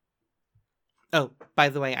 Oh, by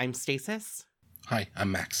the way, I'm Stasis. Hi,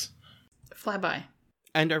 I'm Max. Flyby.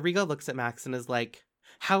 And Auriga looks at Max and is like,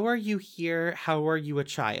 how are you here? How are you a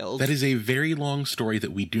child? That is a very long story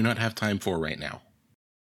that we do not have time for right now.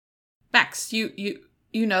 Max, you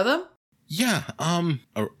know them? Yeah,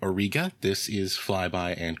 Auriga, this is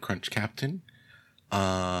Flyby and Crunch Captain.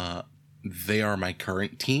 They are my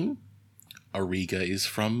current team. Auriga is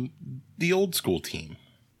from the old school team.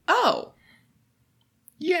 Oh.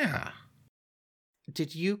 Yeah.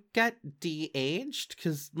 Did you get de-aged?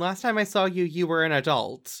 Because last time I saw you, you were an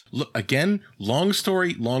adult. Look, again, long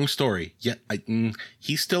story. Yeah,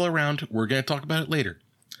 he's still around. We're going to talk about it later.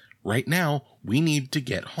 Right now, we need to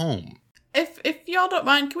get home. If y'all don't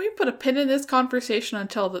mind, can we put a pin in this conversation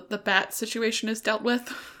until the bat situation is dealt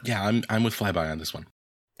with? Yeah, I'm with Flyby on this one.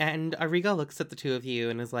 And Auriga looks at the two of you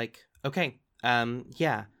and is like, okay,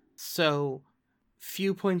 yeah. So,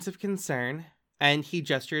 few points of concern. And he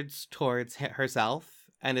gestures towards herself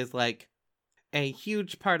and is like, a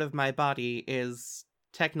huge part of my body is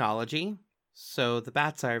technology. So the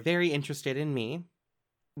bats are very interested in me.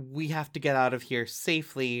 We have to get out of here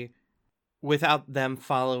safely without them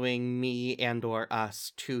following me and or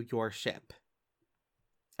us to your ship.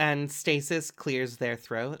 And Stasis clears their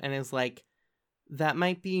throat and is like, that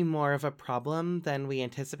might be more of a problem than we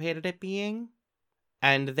anticipated it being.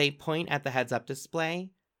 And they point at the heads-up display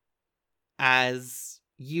as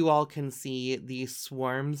you all can see these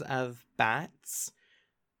swarms of bats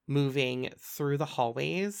moving through the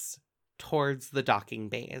hallways towards the docking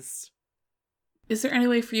bays. Is there any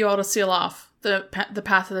way for you all to seal off the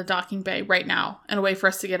path of the docking bay right now and a way for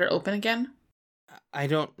us to get it open again? I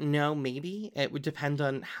don't know, maybe. It would depend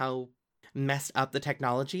on how messed up the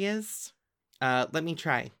technology is. Let me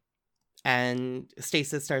try. And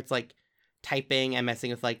Stasis starts, like, typing and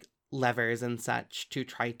messing with, like, levers and such to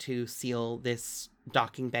try to seal this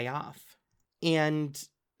docking bay off. And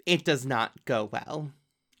it does not go well.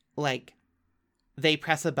 Like, they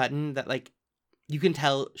press a button that, like, you can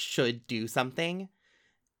tell should do something,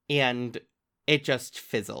 and it just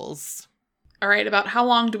fizzles. All right, about how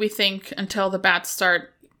long do we think until the bats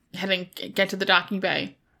start get to the docking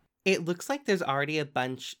bay? It looks like there's already a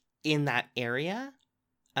bunch in that area,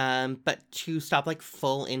 but to stop, like,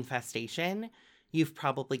 full infestation, you've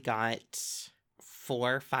probably got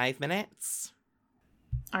 4 or 5 minutes.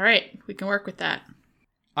 All right, we can work with that.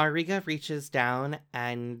 Auriga reaches down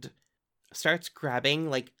and starts grabbing,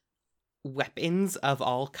 like, weapons of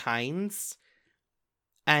all kinds.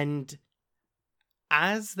 And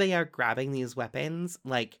as they are grabbing these weapons,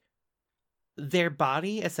 like, their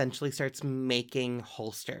body essentially starts making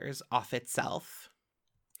holsters off itself.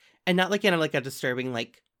 And not, like, in a disturbing,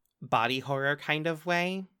 like, body horror kind of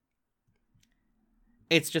way.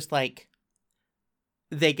 It's just, like,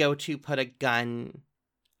 they go to put a gun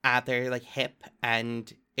at their, like, hip,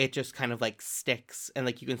 and it just kind of, like, sticks. And,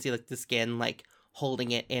 like, you can see, like, the skin, like,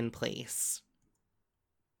 holding it in place.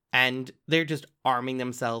 And they're just arming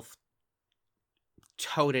themselves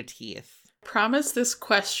toe to teeth. Promise this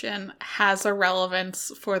question has a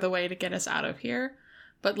relevance for the way to get us out of here.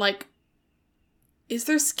 But, like, is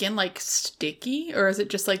their skin, like, sticky? Or is it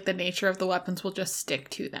just, like, the nature of the weapons will just stick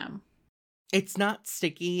to them? It's not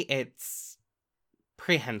sticky, it's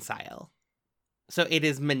prehensile. So it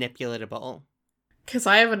is manipulatable. Because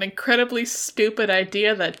I have an incredibly stupid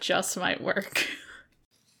idea that just might work.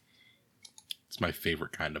 It's my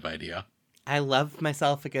favorite kind of idea. I love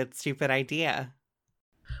myself a good stupid idea.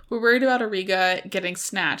 We're worried about Auriga getting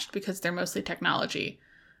snatched because they're mostly technology.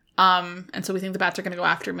 And so we think the bats are going to go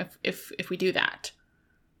after him if we do that.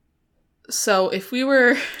 So if we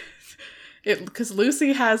were... because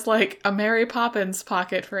Lucy has, like, a Mary Poppins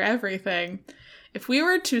pocket for everything. If we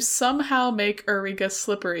were to somehow make Auriga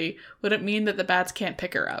slippery, would it mean that the bats can't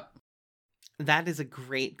pick her up? That is a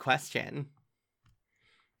great question.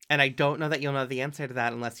 And I don't know that you'll know the answer to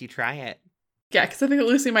that unless you try it. Yeah, because I think that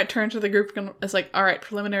Lucy might turn to the group and is like, all right,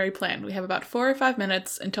 preliminary plan. We have about 4 or 5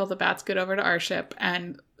 minutes until the bats get over to our ship,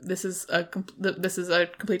 and this is a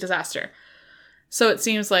complete disaster. So it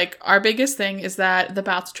seems like our biggest thing is that the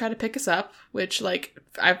bats try to pick us up, which, like,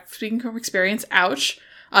 I'm speaking from experience, ouch.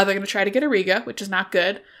 They're going to try to get Auriga, which is not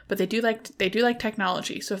good, but they do like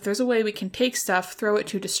technology. So if there's a way we can take stuff, throw it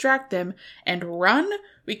to distract them, and run,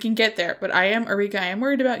 we can get there. But Auriga, I am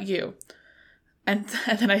worried about you. And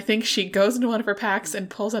then I think she goes into one of her packs and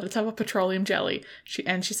pulls out a tub of petroleum jelly. She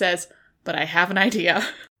says, but I have an idea.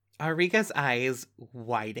 Auriga's eyes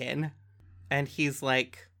widen, and he's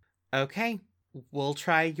like, okay, we'll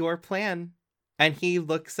try your plan. And he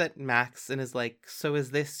looks at Max and is like, so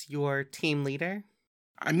is this your team leader?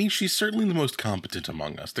 I mean, she's certainly the most competent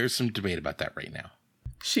among us. There's some debate about that right now.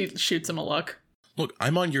 She shoots him a look. Look,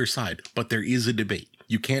 I'm on your side, but there is a debate.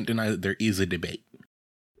 You can't deny that there is a debate.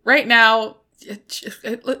 Right now,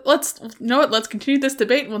 let's continue this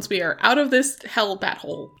debate once we are out of this hell bat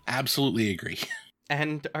hole. Absolutely agree.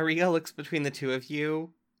 And Auriga looks between the two of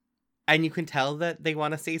you, and you can tell that they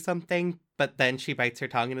want to say something, but then she bites her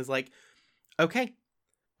tongue and is like, okay,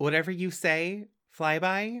 whatever you say,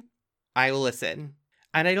 Flyby, I will listen.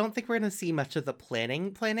 And I don't think we're going to see much of the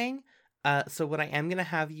planning. So what I am going to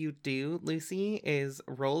have you do, Lucy, is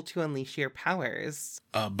roll to unleash your powers.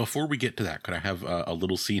 Before we get to that, could I have a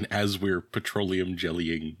little scene as we're petroleum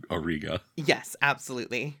jellying Auriga? Yes,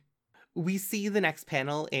 absolutely. We see the next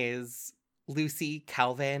panel is Lucy,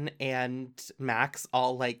 Calvin, and Max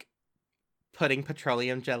all, like, putting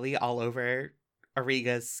petroleum jelly all over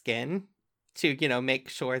Auriga's skin to, you know, make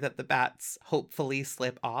sure that the bats hopefully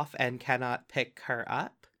slip off and cannot pick her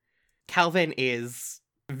up. Calvin is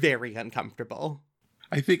very uncomfortable.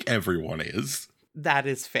 I think everyone is. That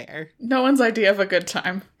is fair. No one's idea of a good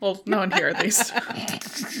time. Well, no one here at least.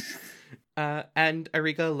 And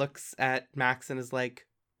Auriga looks at Max and is like,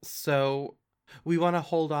 so we want to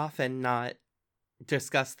hold off and not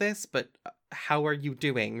discuss this, but how are you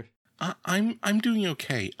doing? I'm doing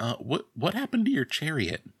okay. What happened to your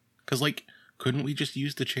chariot? Because, like, couldn't we just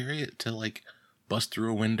use the chariot to, like, bust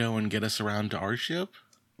through a window and get us around to our ship?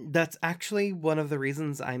 That's actually one of the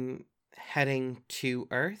reasons I'm heading to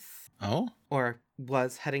Earth. Oh? Or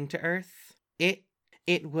was heading to Earth. It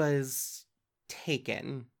was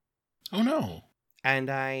taken. Oh, no. And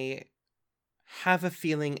I have a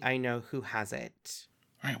feeling I know who has it.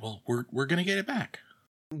 All right, well, we're gonna get it back.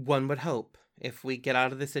 One would hope. If we get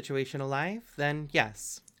out of this situation alive, then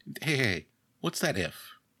yes. Hey, what's that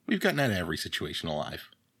if? We've gotten out of every situation alive.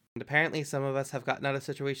 And apparently some of us have gotten out of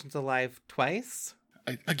situations alive twice.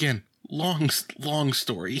 Again, long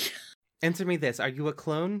story. Answer me this, are you a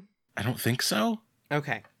clone? I don't think so.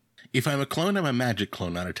 Okay. If I'm a clone, I'm a magic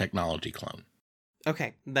clone, not a technology clone.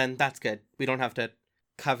 Okay, then that's good. We don't have to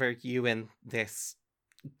cover you in this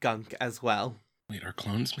gunk as well. Wait, are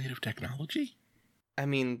clones made of technology? I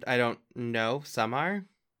mean, I don't know. Some are.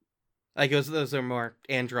 I guess those are more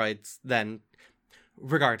androids than...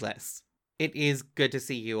 Regardless, it is good to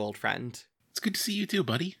see you, old friend. It's good to see you too,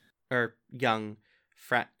 buddy. Or young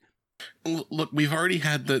friend. Look, we've already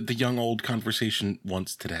had the young old conversation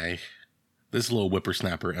once today. This little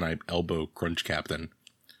whippersnapper and I elbow Crunch Captain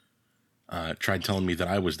tried telling me that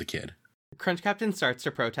I was the kid. Crunch Captain starts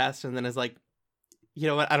to protest and then is like, you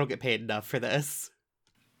know what, I don't get paid enough for this.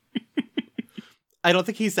 I don't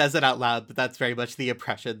think he says it out loud, but that's very much the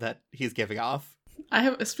impression that he's giving off.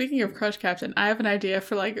 Speaking of Crunch Captain, I have an idea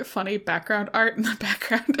for like funny background art in the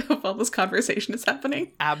background of while this conversation is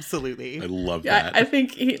happening. Absolutely. I love that. I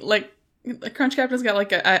think he like the Crunch Captain's got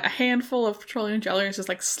like a handful of petroleum jelly and is just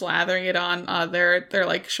like slathering it on their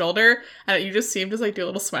like shoulder, and you just see him just like do a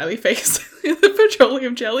little smiley face with the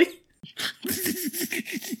petroleum jelly.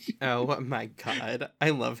 Oh my god.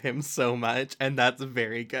 I love him so much, and that's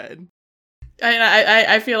very good.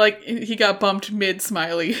 I feel like he got bumped mid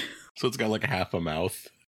smiley. So it's got like a half a mouth.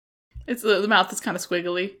 It's the mouth is kind of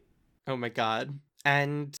squiggly. Oh my god.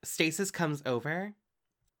 And Stasis comes over,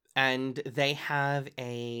 and they have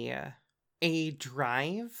a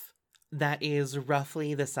drive that is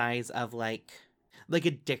roughly the size of like a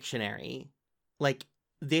dictionary. Like,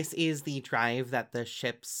 this is the drive that the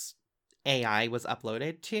ship's AI was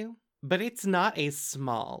uploaded to, but it's not a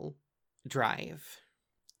small drive.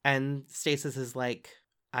 And Stasis is like,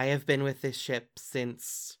 I have been with this ship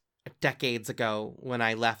since decades ago when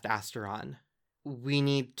I left Asteron. We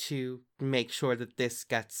need to make sure that this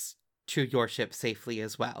gets to your ship safely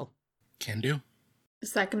as well. Can do.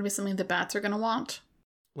 Is that going to be something the bats are going to want?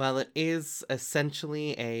 Well, it is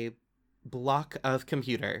essentially a block of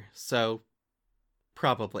computer, so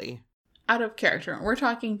probably. Out of character, we're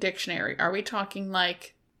talking dictionary. Are we talking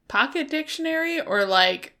like pocket dictionary or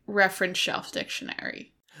like reference shelf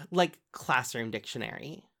dictionary? Like classroom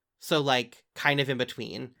dictionary. So like kind of in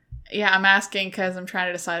between. Yeah, I'm asking because I'm trying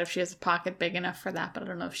to decide if she has a pocket big enough for that, but I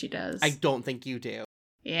don't know if she does. I don't think you do.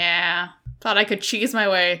 Yeah. Thought I could cheese my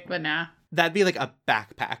way, but nah. That'd be like a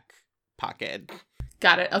backpack pocket.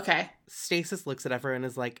 Got it. Okay. Stasis looks at everyone and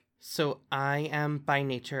is like, so I am by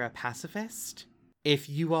nature a pacifist. If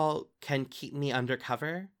you all can keep me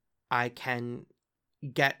undercover, I can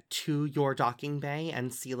get to your docking bay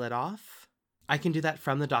and seal it off. I can do that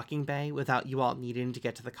from the docking bay without you all needing to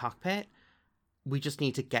get to the cockpit. We just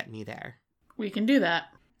need to get me there. We can do that.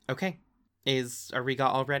 Okay. Is Ariga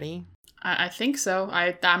all ready? I think so.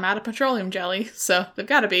 I'm out of petroleum jelly, so they've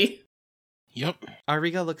got to be. Yep.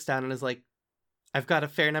 Ariga looks down and is like, I've got a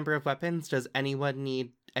fair number of weapons. Does anyone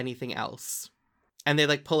need anything else? And they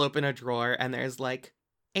like pull open a drawer and there's like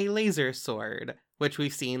a laser sword, which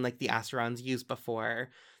we've seen like the Asterons use before.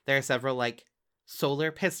 There are several like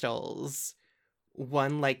solar pistols.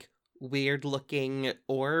 One like weird looking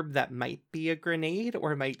orb that might be a grenade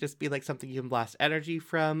or might just be like something you can blast energy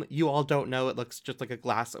from. You all don't know. It looks just like a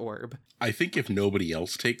glass orb. I think if nobody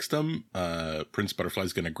else takes them, Prince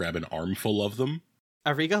Butterfly's gonna grab an armful of them.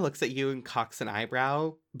 Ariga looks at you and cocks an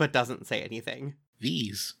eyebrow, but doesn't say anything.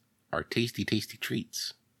 These are tasty, tasty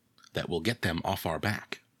treats that will get them off our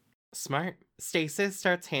back. Smart. Stasis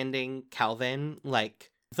starts handing Calvin,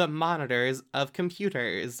 like, the monitors of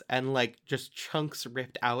computers and, like, just chunks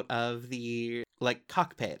ripped out of the, like,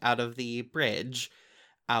 cockpit, out of the bridge,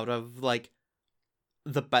 out of, like,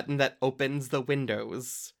 the button that opens the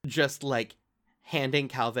windows. Just, like, handing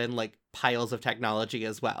Calvin, like, piles of technology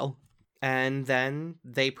as well. And then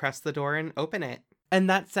they press the door and open it. And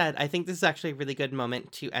that said, I think this is actually a really good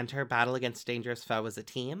moment to enter battle against dangerous foe as a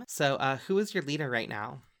team. So, who is your leader right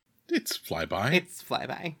now? It's Flyby. It's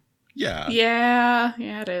Flyby. Yeah.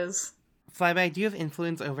 Yeah, it is. Flyby, do you have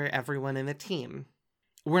influence over everyone in the team?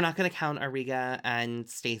 We're not going to count Ariga and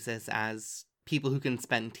Stasis as people who can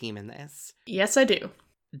spend team in this. Yes, I do.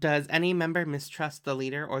 Does any member mistrust the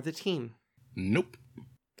leader or the team? Nope.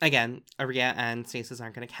 Again, Aria and Stasis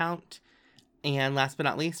aren't going to count. And last but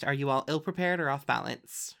not least, are you all ill-prepared or off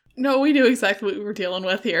balance? No, we knew exactly what we were dealing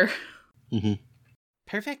with here. Mm-hmm.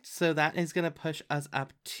 Perfect. So that is going to push us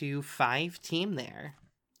up to 5 team there.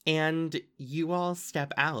 And you all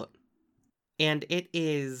step out. And it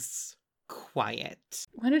is quiet.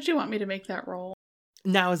 When did you want me to make that roll?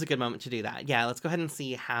 Now is a good moment to do that. Yeah, let's go ahead and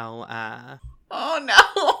see how Oh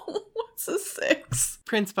no! What's a 6?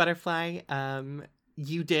 Prince Butterfly,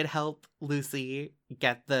 you did help Lucy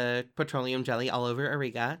get the petroleum jelly all over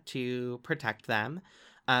Ariga to protect them.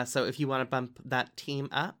 So if you want to bump that team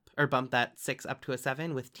up, or bump that 6 up to a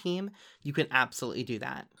 7 with team, you can absolutely do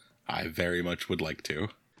that. I very much would like to.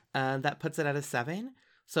 That puts it at a 7.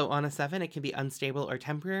 So on a 7, it can be unstable or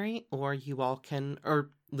temporary, or you all can,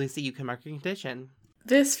 or Lucy, you can mark your condition.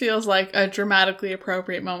 This feels like a dramatically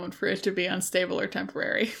appropriate moment for it to be unstable or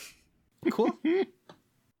temporary. Cool.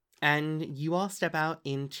 And you all step out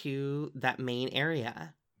into that main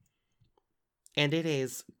area. And it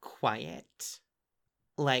is quiet.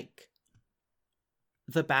 Like,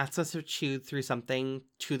 the bats must have chewed through something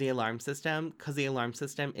to the alarm system, because the alarm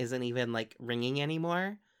system isn't even, like, ringing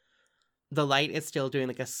anymore. The light is still doing,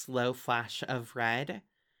 like, a slow flash of red.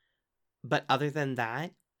 But other than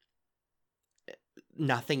that,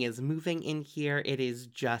 nothing is moving in here. It is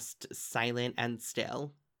just silent and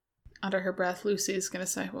still. Under her breath, Lucy's gonna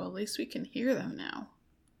say, well, at least we can hear them now.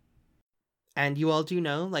 And you all do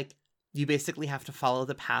know, like, you basically have to follow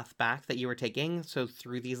the path back that you were taking, so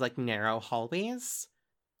through these, like, narrow hallways.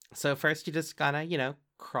 So first you just gotta,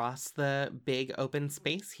 cross the big open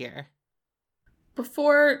space here.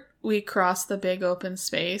 Before we cross the big open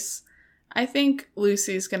space, I think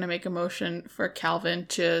Lucy's gonna make a motion for Calvin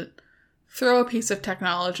to throw a piece of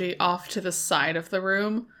technology off to the side of the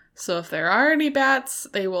room. So if there are any bats,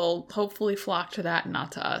 they will hopefully flock to that and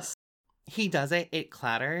not to us. He does it, it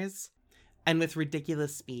clatters, and with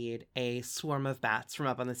ridiculous speed, a swarm of bats from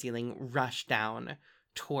up on the ceiling rush down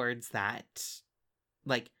towards that,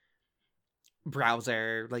 like,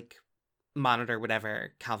 browser, like, monitor,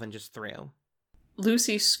 whatever Calvin just threw.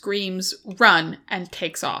 Lucy screams, "Run," and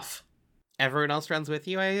takes off. Everyone else runs with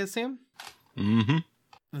you, I assume? Mm-hmm.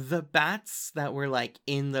 The bats that were, like,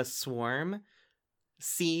 in the swarm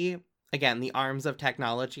see, again, the arms of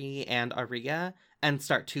technology and Ariga and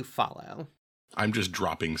start to follow. I'm just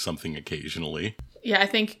dropping something occasionally. Yeah, I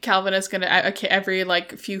think Calvin is going to, every,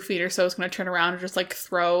 like, few feet or so is going to turn around and just, like,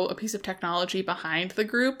 throw a piece of technology behind the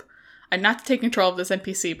group. And not to take control of this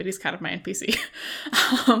NPC, but he's kind of my NPC.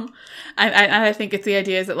 And I think the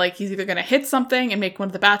idea is that, like, he's either going to hit something and make one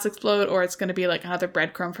of the bats explode, or it's going to be, like, another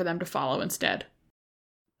breadcrumb for them to follow instead.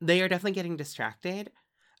 They are definitely getting distracted.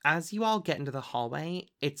 As you all get into the hallway,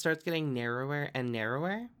 it starts getting narrower and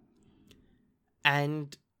narrower.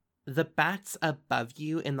 And the bats above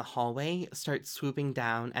you in the hallway start swooping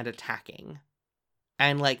down and attacking.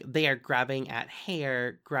 And, like, they are grabbing at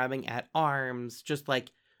hair, grabbing at arms, just,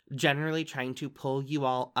 like, generally trying to pull you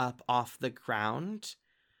all up off the ground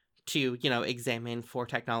to, examine for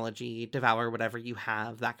technology, devour whatever you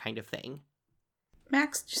have, that kind of thing.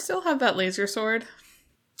 Max, do you still have that laser sword?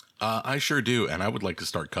 I sure do, and I would like to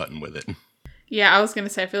start cutting with it. Yeah, I was going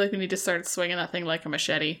to say, I feel like we need to start swinging that thing like a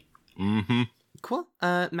machete. Mm-hmm. Cool.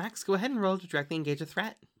 Max, go ahead and roll to directly engage a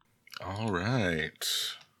threat. All right.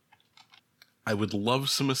 I would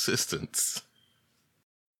love some assistance.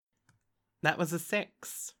 That was a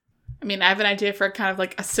 6. I mean, I have an idea for kind of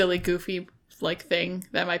like a silly, goofy, like, thing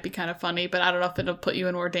that might be kind of funny, but I don't know if it'll put you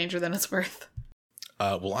in more danger than it's worth.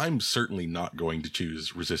 Well, I'm certainly not going to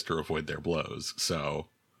choose resist or avoid their blows, so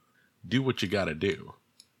do what you gotta do.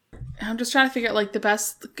 I'm just trying to figure out, like, the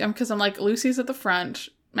best, because I'm like, Lucy's at the front,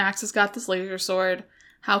 Max has got this laser sword,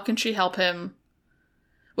 how can she help him?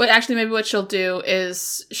 Well, actually, maybe what she'll do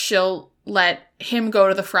is she'll let him go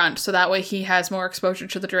to the front, so that way he has more exposure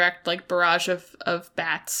to the direct, like, barrage of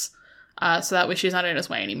bats, so that way she's not in his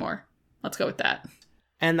way anymore. Let's go with that.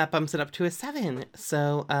 And that bumps it up to a 7.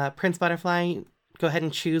 So, Prince Butterfly, go ahead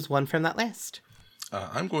and choose one from that list.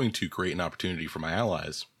 I'm going to create an opportunity for my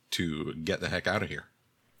allies to get the heck out of here.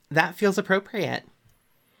 That feels appropriate.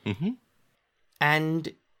 Mm-hmm.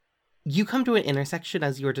 And you come to an intersection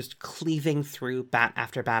as you're just cleaving through bat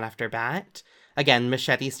after bat after bat. Again,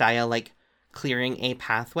 machete style, like, clearing a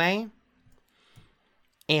pathway.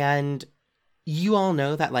 And you all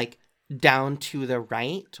know that, like, down to the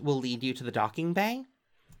right will lead you to the docking bay.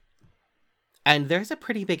 And there's a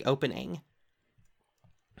pretty big opening.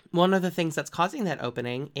 One of the things that's causing that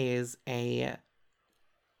opening is a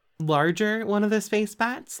larger one of the space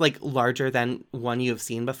bats, like larger than one you have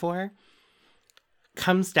seen before,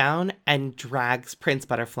 comes down and drags Prince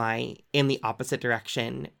Butterfly in the opposite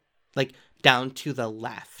direction, like down to the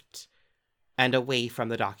left and away from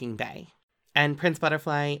the docking bay. And Prince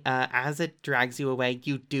Butterfly, as it drags you away,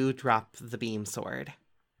 you do drop the beam sword.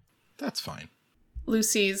 That's fine.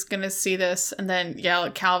 Lucy's gonna see this and then yell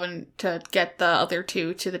at Calvin to get the other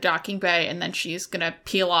two to the docking bay, and then she's gonna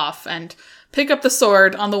peel off and pick up the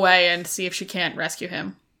sword on the way and see if she can't rescue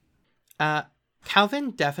him.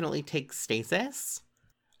 Calvin definitely takes stasis.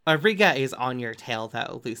 Auriga is on your tail,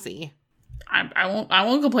 though, Lucy. I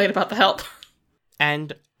won't complain about the help.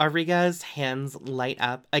 And Auriga's hands light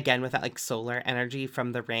up, again with that like solar energy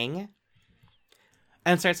from the ring,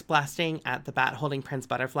 and starts blasting at the bat holding Prince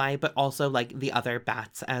Butterfly, but also like the other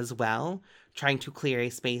bats as well, trying to clear a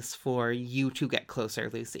space for you to get closer,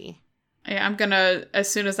 Lucy. Yeah, I'm gonna, as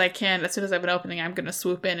soon as I have an opening, I'm gonna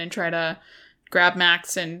swoop in and try to grab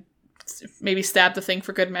Max and maybe stab the thing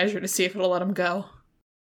for good measure to see if it'll let him go.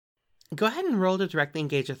 Go ahead and roll to directly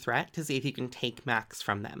engage a threat to see if you can take Max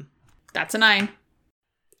from them. That's a 9.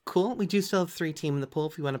 Cool. We do still have 3 team in the pool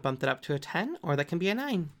if you want to bump that up to a 10, or that can be a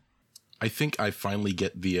 9. I think I finally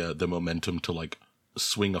get the momentum to like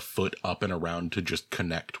swing a foot up and around to just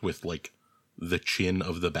connect with like the chin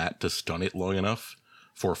of the bat to stun it long enough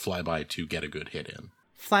for Flyby to get a good hit in.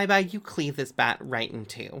 Flyby, you cleave this bat right in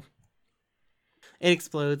two. It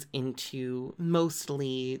explodes into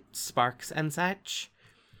mostly sparks and such.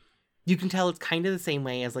 You can tell it's kind of the same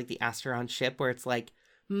way as like the Asteron ship, where it's like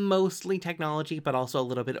mostly technology, but also a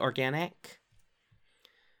little bit organic.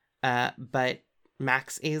 But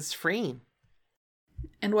Max is free.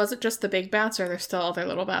 And was it just the big bats, or are there still other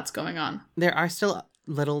little bats going on? There are still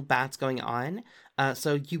little bats going on.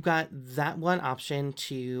 So you got that one option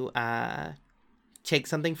to take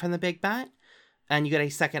something from the big bat, and you get a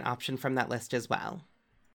second option from that list as well.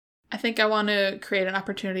 I think I want to create an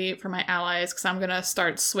opportunity for my allies, because I'm going to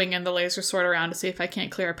start swinging the laser sword around to see if I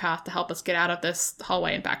can't clear a path to help us get out of this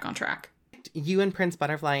hallway and back on track. You and Prince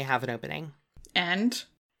Butterfly have an opening. And?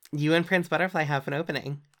 You and Prince Butterfly have an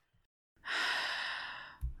opening.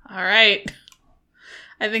 All right.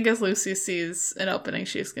 I think as Lucy sees an opening,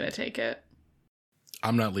 she's going to take it.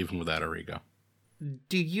 I'm not leaving without Auriga.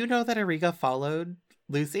 Do you know that Auriga followed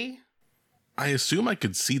Lucy? I assume I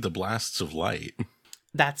could see the blasts of light.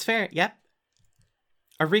 That's fair, yep.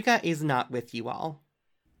 Auriga is not with you all.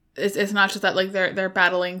 It's not just that like they're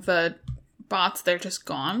battling the bots, they're just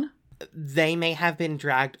gone? They may have been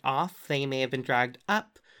dragged off, they may have been dragged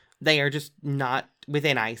up. They are just not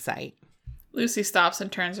within eyesight. Lucy stops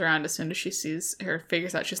and turns around as soon as she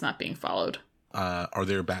figures out she's not being followed. Are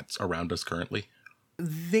there bats around us currently?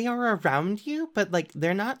 They are around you, but like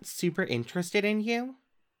they're not super interested in you.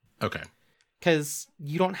 Okay. Because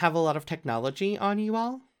you don't have a lot of technology on you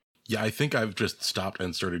all. Yeah, I think I've just stopped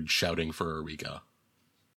and started shouting for Auriga.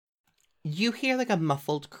 You hear like a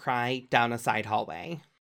muffled cry down a side hallway.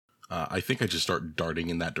 I think I just start darting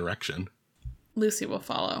in that direction. Lucy will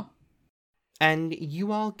follow. And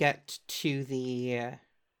you all get to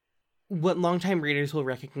what longtime readers will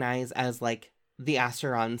recognize as like the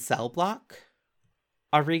Asteron cell block.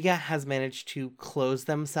 Auriga has managed to close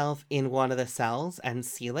themselves in one of the cells and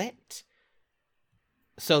seal it.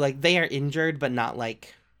 So like they are injured, but not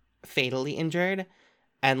like fatally injured.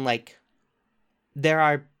 And like there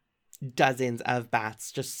are dozens of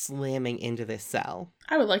bats just slamming into this cell.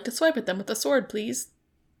 I would like to swipe at them with a sword, please.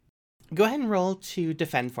 Go ahead and roll to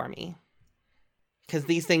defend for me. Because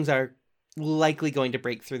these things are likely going to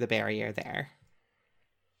break through the barrier there.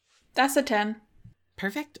 That's a 10.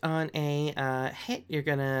 Perfect. On a hit, you're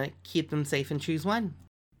going to keep them safe and choose one.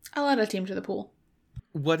 I'll add a team to the pool.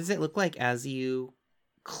 What does it look like as you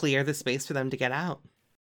clear the space for them to get out?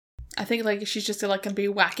 I think like she's just like gonna be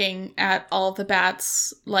whacking at all of the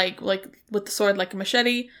bats like with the sword like a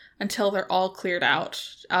machete until they're all cleared out.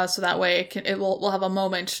 So that way we'll have a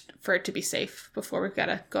moment for it to be safe before we've got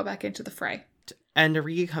to go back into the fray. And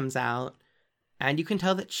Auriga comes out, and you can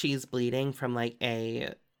tell that she's bleeding from like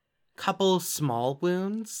a couple small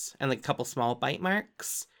wounds and like a couple small bite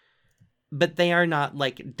marks, but they are not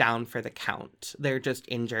like down for the count. They're just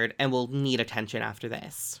injured and will need attention after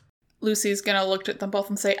this. Lucy's gonna look at them both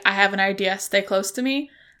and say, I have an idea, stay close to me.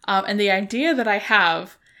 And the idea that I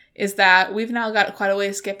have is that we've now got quite a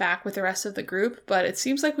ways to get back with the rest of the group, but it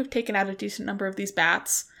seems like we've taken out a decent number of these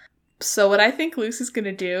bats. So what I think Lucy's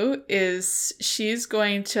gonna do is she's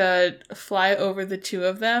going to fly over the two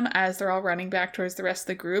of them as they're all running back towards the rest of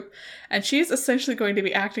the group, and she's essentially going to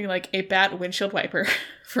be acting like a bat windshield wiper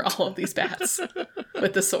for all of these bats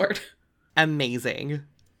with the sword. Amazing.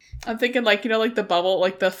 I'm thinking like, like the bubble,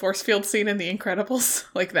 like the force field scene in The Incredibles,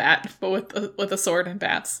 like that, but with a sword and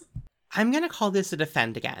bats. I'm going to call this a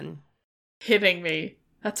defend again. Hitting me.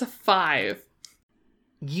 That's a 5.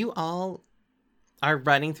 You all are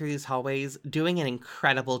running through these hallways, doing an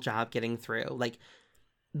incredible job getting through. Like,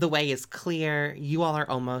 the way is clear. You all are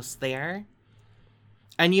almost there.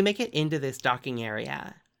 And you make it into this docking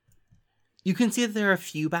area. You can see that there are a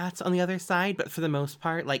few bats on the other side, but for the most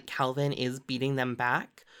part, like, Calvin is beating them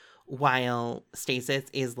back, while Stasis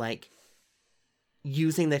is, like,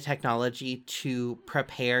 using the technology to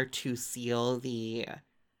prepare to seal the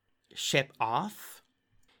ship off.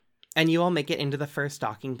 And you all make it into the first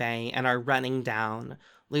docking bay and are running down.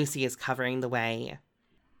 Lucy is covering the way.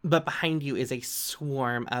 But behind you is a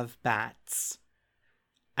swarm of bats.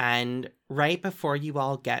 And right before you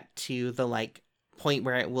all get to the, like, point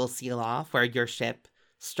where it will seal off, where your ship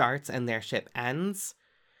starts and their ship ends,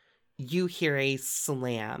 you hear a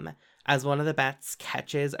slam as one of the bats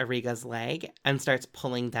catches Ariga's leg and starts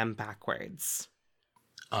pulling them backwards.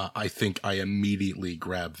 I think I immediately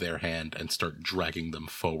grab their hand and start dragging them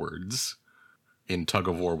forwards in tug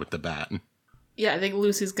of war with the bat. Yeah, I think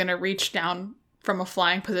Lucy's gonna reach down from a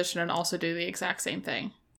flying position and also do the exact same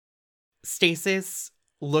thing. Stasis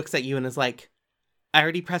looks at you and is like, I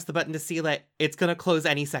already pressed the button to seal it. It's gonna close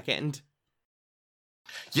any second.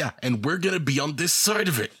 Yeah, and we're gonna be on this side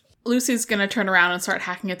of it. Lucy's gonna turn around and start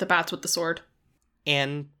hacking at the bats with the sword.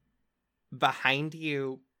 And behind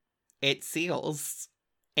you, it seals.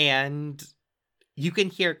 And you can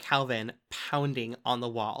hear Calvin pounding on the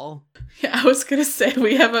wall. Yeah, I was gonna say,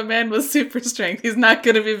 we have a man with super strength. He's not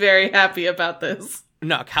gonna be very happy about this.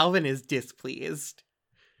 No, Calvin is displeased.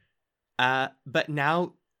 But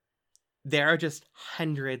now there are just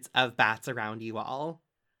hundreds of bats around you all,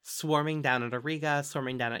 swarming down at Ariga,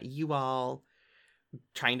 swarming down at you all,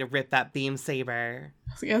 trying to rip that beam saber.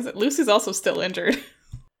 Yes, Lucy's also still injured.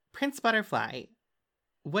 Prince Butterfly,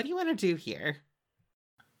 what do you want to do here?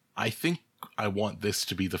 I think I want this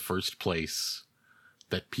to be the first place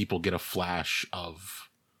that people get a flash of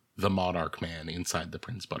the Monarch Man inside the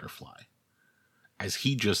Prince Butterfly, as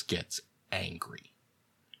he just gets angry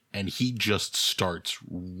and he just starts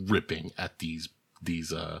ripping at these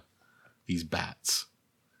bats,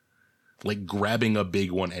 like grabbing a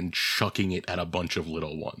big one and chucking it at a bunch of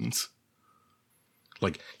little ones.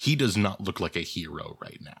 Like, he does not look like a hero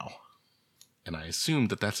right now, and I assume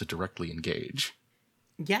that that's a directly engage.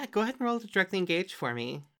 Yeah, go ahead and roll to directly engage for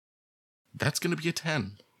me. That's going to be a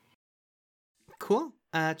 10. Cool.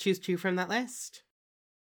 Choose 2 from that list.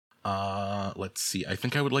 Let's see. I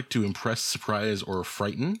think I would like to impress, surprise, or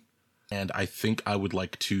frighten. And I think I would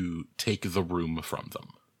like to take the room from them.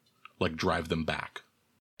 Like, drive them back.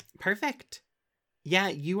 Perfect. Yeah,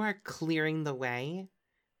 you are clearing the way.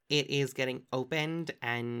 It is getting opened,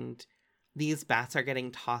 and these bats are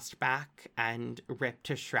getting tossed back and ripped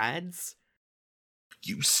to shreds.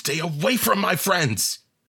 You stay away from my friends!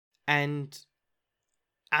 And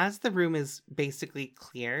as the room is basically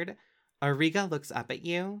cleared, Ariga looks up at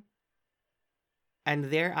you, and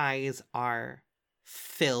their eyes are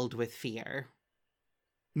filled with fear.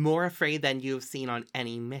 More afraid than you've seen on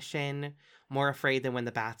any mission, more afraid than when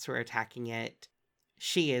the bats were attacking it.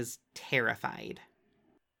 She is terrified.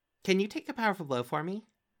 Can you take a powerful blow for me?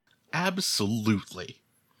 Absolutely.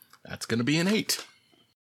 That's going to be an 8.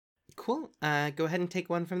 Cool. Go ahead and take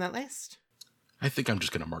one from that list. I think I'm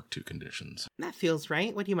just going to mark 2 conditions. That feels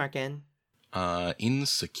right. What do you mark in?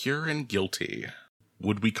 Insecure and guilty.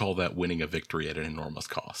 Would we call that winning a victory at an enormous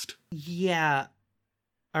cost? Yeah.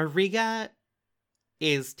 Ariga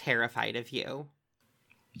is terrified of you.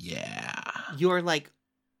 Yeah. You're like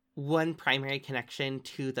one primary connection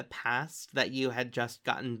to the past that you had just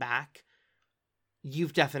gotten back.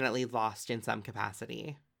 You've definitely lost in some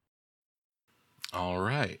capacity. All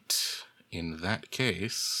right. In that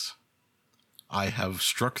case, I have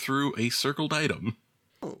struck through a circled item.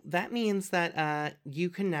 That means that you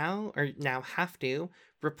can now have to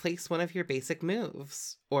replace one of your basic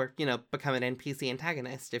moves, or become an NPC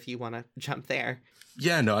antagonist if you want to jump there.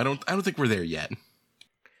 Yeah, no, I don't think we're there yet.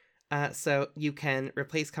 So you can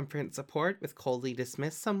replace Comfort and Support with Coldly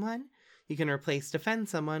Dismiss someone. You can replace Defend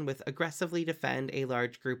someone with Aggressively Defend a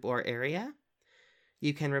large group or area.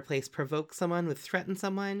 You can replace Provoke someone with Threaten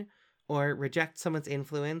someone, or Reject someone's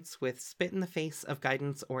influence with Spit in the Face of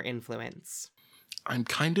Guidance or Influence. I'm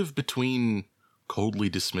kind of between Coldly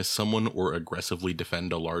Dismiss someone or Aggressively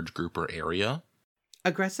Defend a large group or area.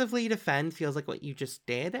 Aggressively Defend feels like what you just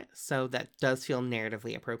did, so that does feel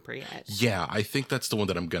narratively appropriate. Yeah, I think that's the one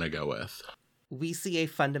that I'm gonna go with. We see a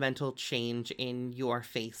fundamental change in your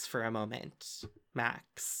face for a moment,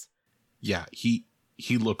 Max. Yeah, he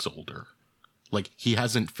he looks older. Like, he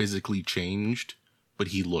hasn't physically changed, but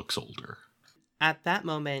he looks older. At that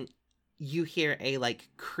moment, you hear a,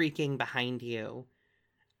 creaking behind you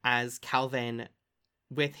as Calvin,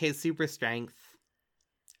 with his super strength,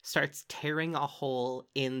 starts tearing a hole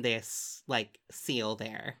in this, seal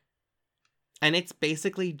there. And it's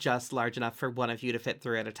basically just large enough for one of you to fit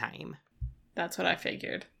through at a time. That's what I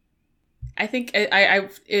figured. I think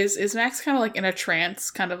is Max kind of in a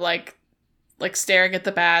trance, kind of like staring at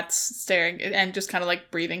the bats, staring and just kind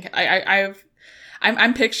of breathing.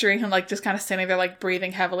 I'm picturing him just kind of standing there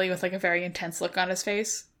breathing heavily with a very intense look on his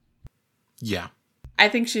face. Yeah. I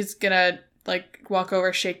think she's gonna walk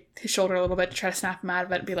over, shake his shoulder a little bit to try to snap him out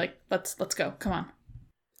of it and be like, let's go, come on.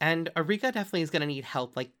 And Arika definitely is gonna need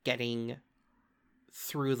help getting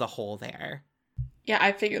through the hole there. Yeah,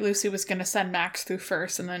 I figured Lucy was gonna send Max through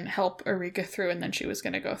first and then help Arika through, and then she was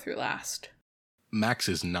gonna go through last. Max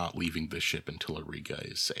is not leaving the ship until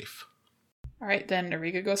Arika is safe. All right, then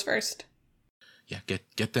Arika goes first. Yeah,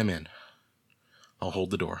 get them in. I'll hold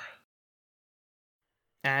the door.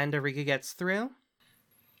 And Arika gets through.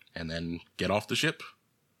 And then get off the ship.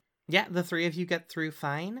 Yeah, the three of you get through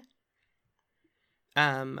fine.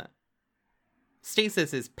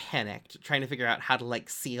 Stasis is panicked, trying to figure out how to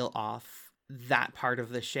seal off that part of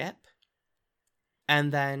the ship.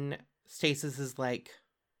 And then Stasis is like,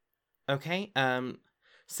 okay,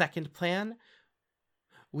 second plan,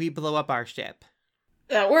 we blow up our ship.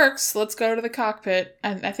 That works. Let's go to the cockpit.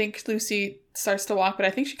 And I think Lucy starts to walk, but I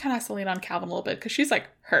think she kind of has to lean on Calvin a little bit because she's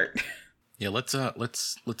hurt. Yeah, let's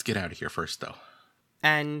get out of here first, though.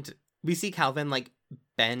 And we see Calvin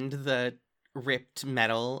bend the ripped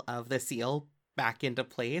metal of the seal back into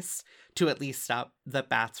place to at least stop the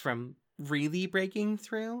bats from really breaking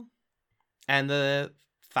through. And the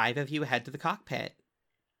five of you head to the cockpit.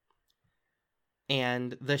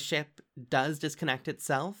 And the ship does disconnect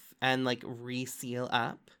itself and reseal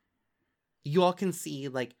up. You all can see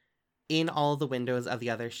in all the windows of the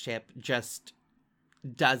other ship just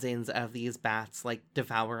dozens of these bats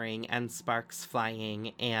devouring and sparks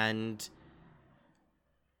flying, and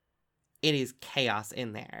it is chaos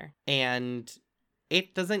in there. And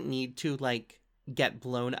it doesn't need to get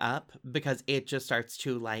blown up because it just starts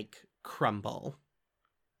to crumble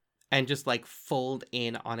and just fold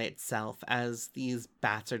in on itself as these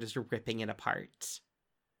bats are just ripping it apart.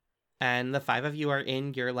 And the five of you are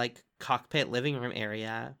in your cockpit living room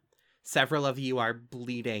area. Several of you are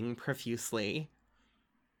bleeding profusely.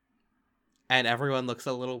 And everyone looks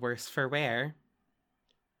a little worse for wear.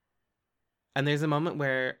 And there's a moment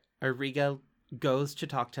where Arika goes to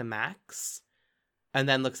talk to Max and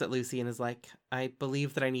then looks at Lucy and is like, I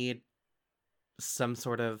believe that I need some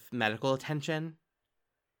sort of medical attention.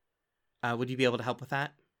 Would you be able to help with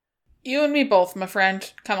that? You and me both, my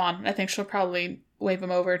friend. Come on. I think she'll probably wave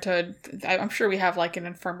him over to... I'm sure we have an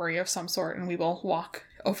infirmary of some sort, and we will walk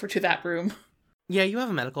over to that room. Yeah, you have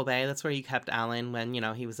a medical bay. That's where you kept Alan when,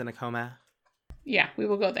 he was in a coma. Yeah, we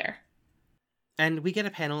will go there. And we get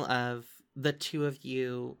a panel of the two of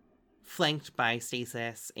you flanked by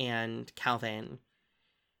Stasis and Calvin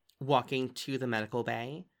walking to the medical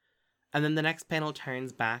bay. And then the next panel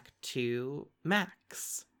turns back to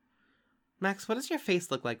Max. Max, what does your face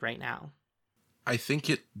look like right now? I think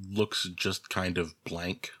it looks just kind of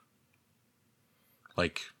blank.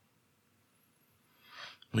 We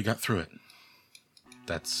got through it.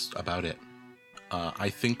 That's about it. I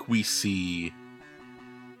think we see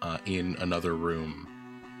in another room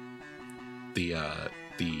the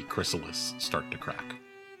chrysalis start to crack.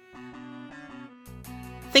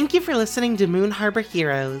 Thank you for listening to Moon Harbor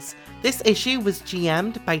Heroes. This issue was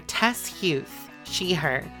GM'd by Tess Huth, she,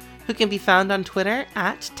 her, who can be found on Twitter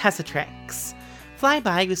at Tessatrix.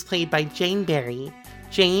 Flyby was played by Jane Berry.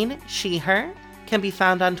 Jane, she, her, can be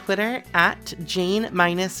found on Twitter at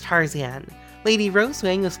Jane-Tarzan. Lady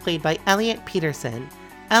Rosewing was played by Elliot Peterson.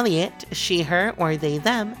 Elliot, she, her, or they,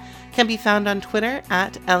 them, can be found on Twitter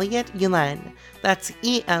at Elliot Ylen. That's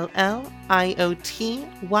ELLIOTYLEN.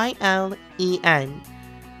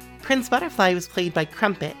 Prince Butterfly was played by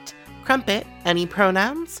Crumpet. Crumpet, any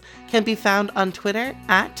pronouns, can be found on Twitter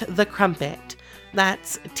at The Crumpet.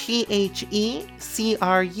 That's THECRUMPIT.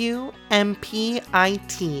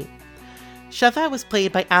 Shava was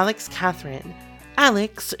played by Alex Catherine.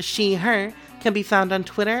 Alex, she, her, can be found on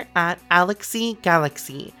Twitter at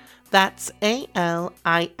AlexyGalaxy. That's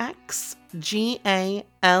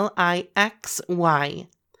ALIXGALIXY.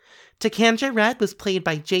 Takanja Red was played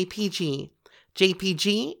by JPG.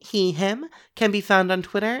 JPG, he, him, can be found on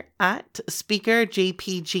Twitter at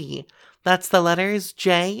SpeakerJPG. That's the letters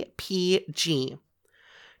JPG.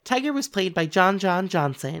 Tiger was played by John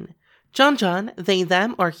Johnson. John John, they,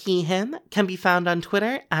 them, or he, him can be found on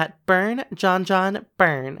Twitter at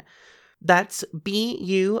BurnJohnJohnBurn. That's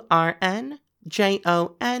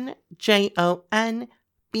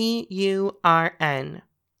BurnJohnJohnBurn.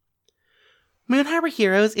 Moon Harbor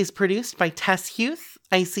Heroes is produced by Tess Huth,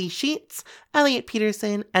 Icy Sheets, Elliot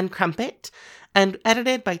Peterson, and Crumpet, and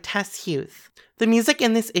edited by Tess Huth. The music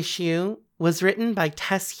in this issue was written by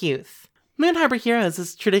Tess Huth. Moon Harbor Heroes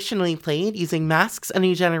is traditionally played using Masks: A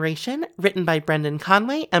New Generation, written by Brendan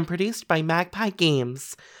Conway and produced by Magpie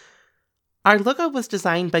Games. Our logo was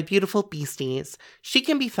designed by Beautiful Beasties. She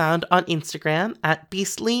can be found on Instagram at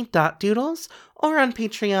beastly.doodles or on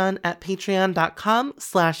Patreon at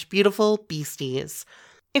patreon.com/beautifulbeasties.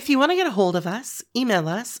 If you want to get a hold of us, email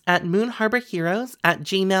us at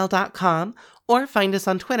moonharborheroes@gmail.com or find us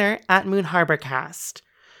on Twitter at moonharborcast.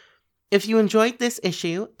 If you enjoyed this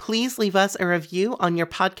issue, please leave us a review on your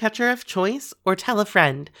podcatcher of choice or tell a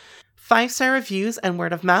friend. 5-star reviews and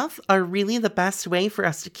word of mouth are really the best way for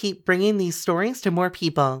us to keep bringing these stories to more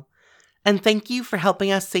people. And thank you for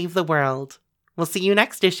helping us save the world. We'll see you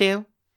next issue.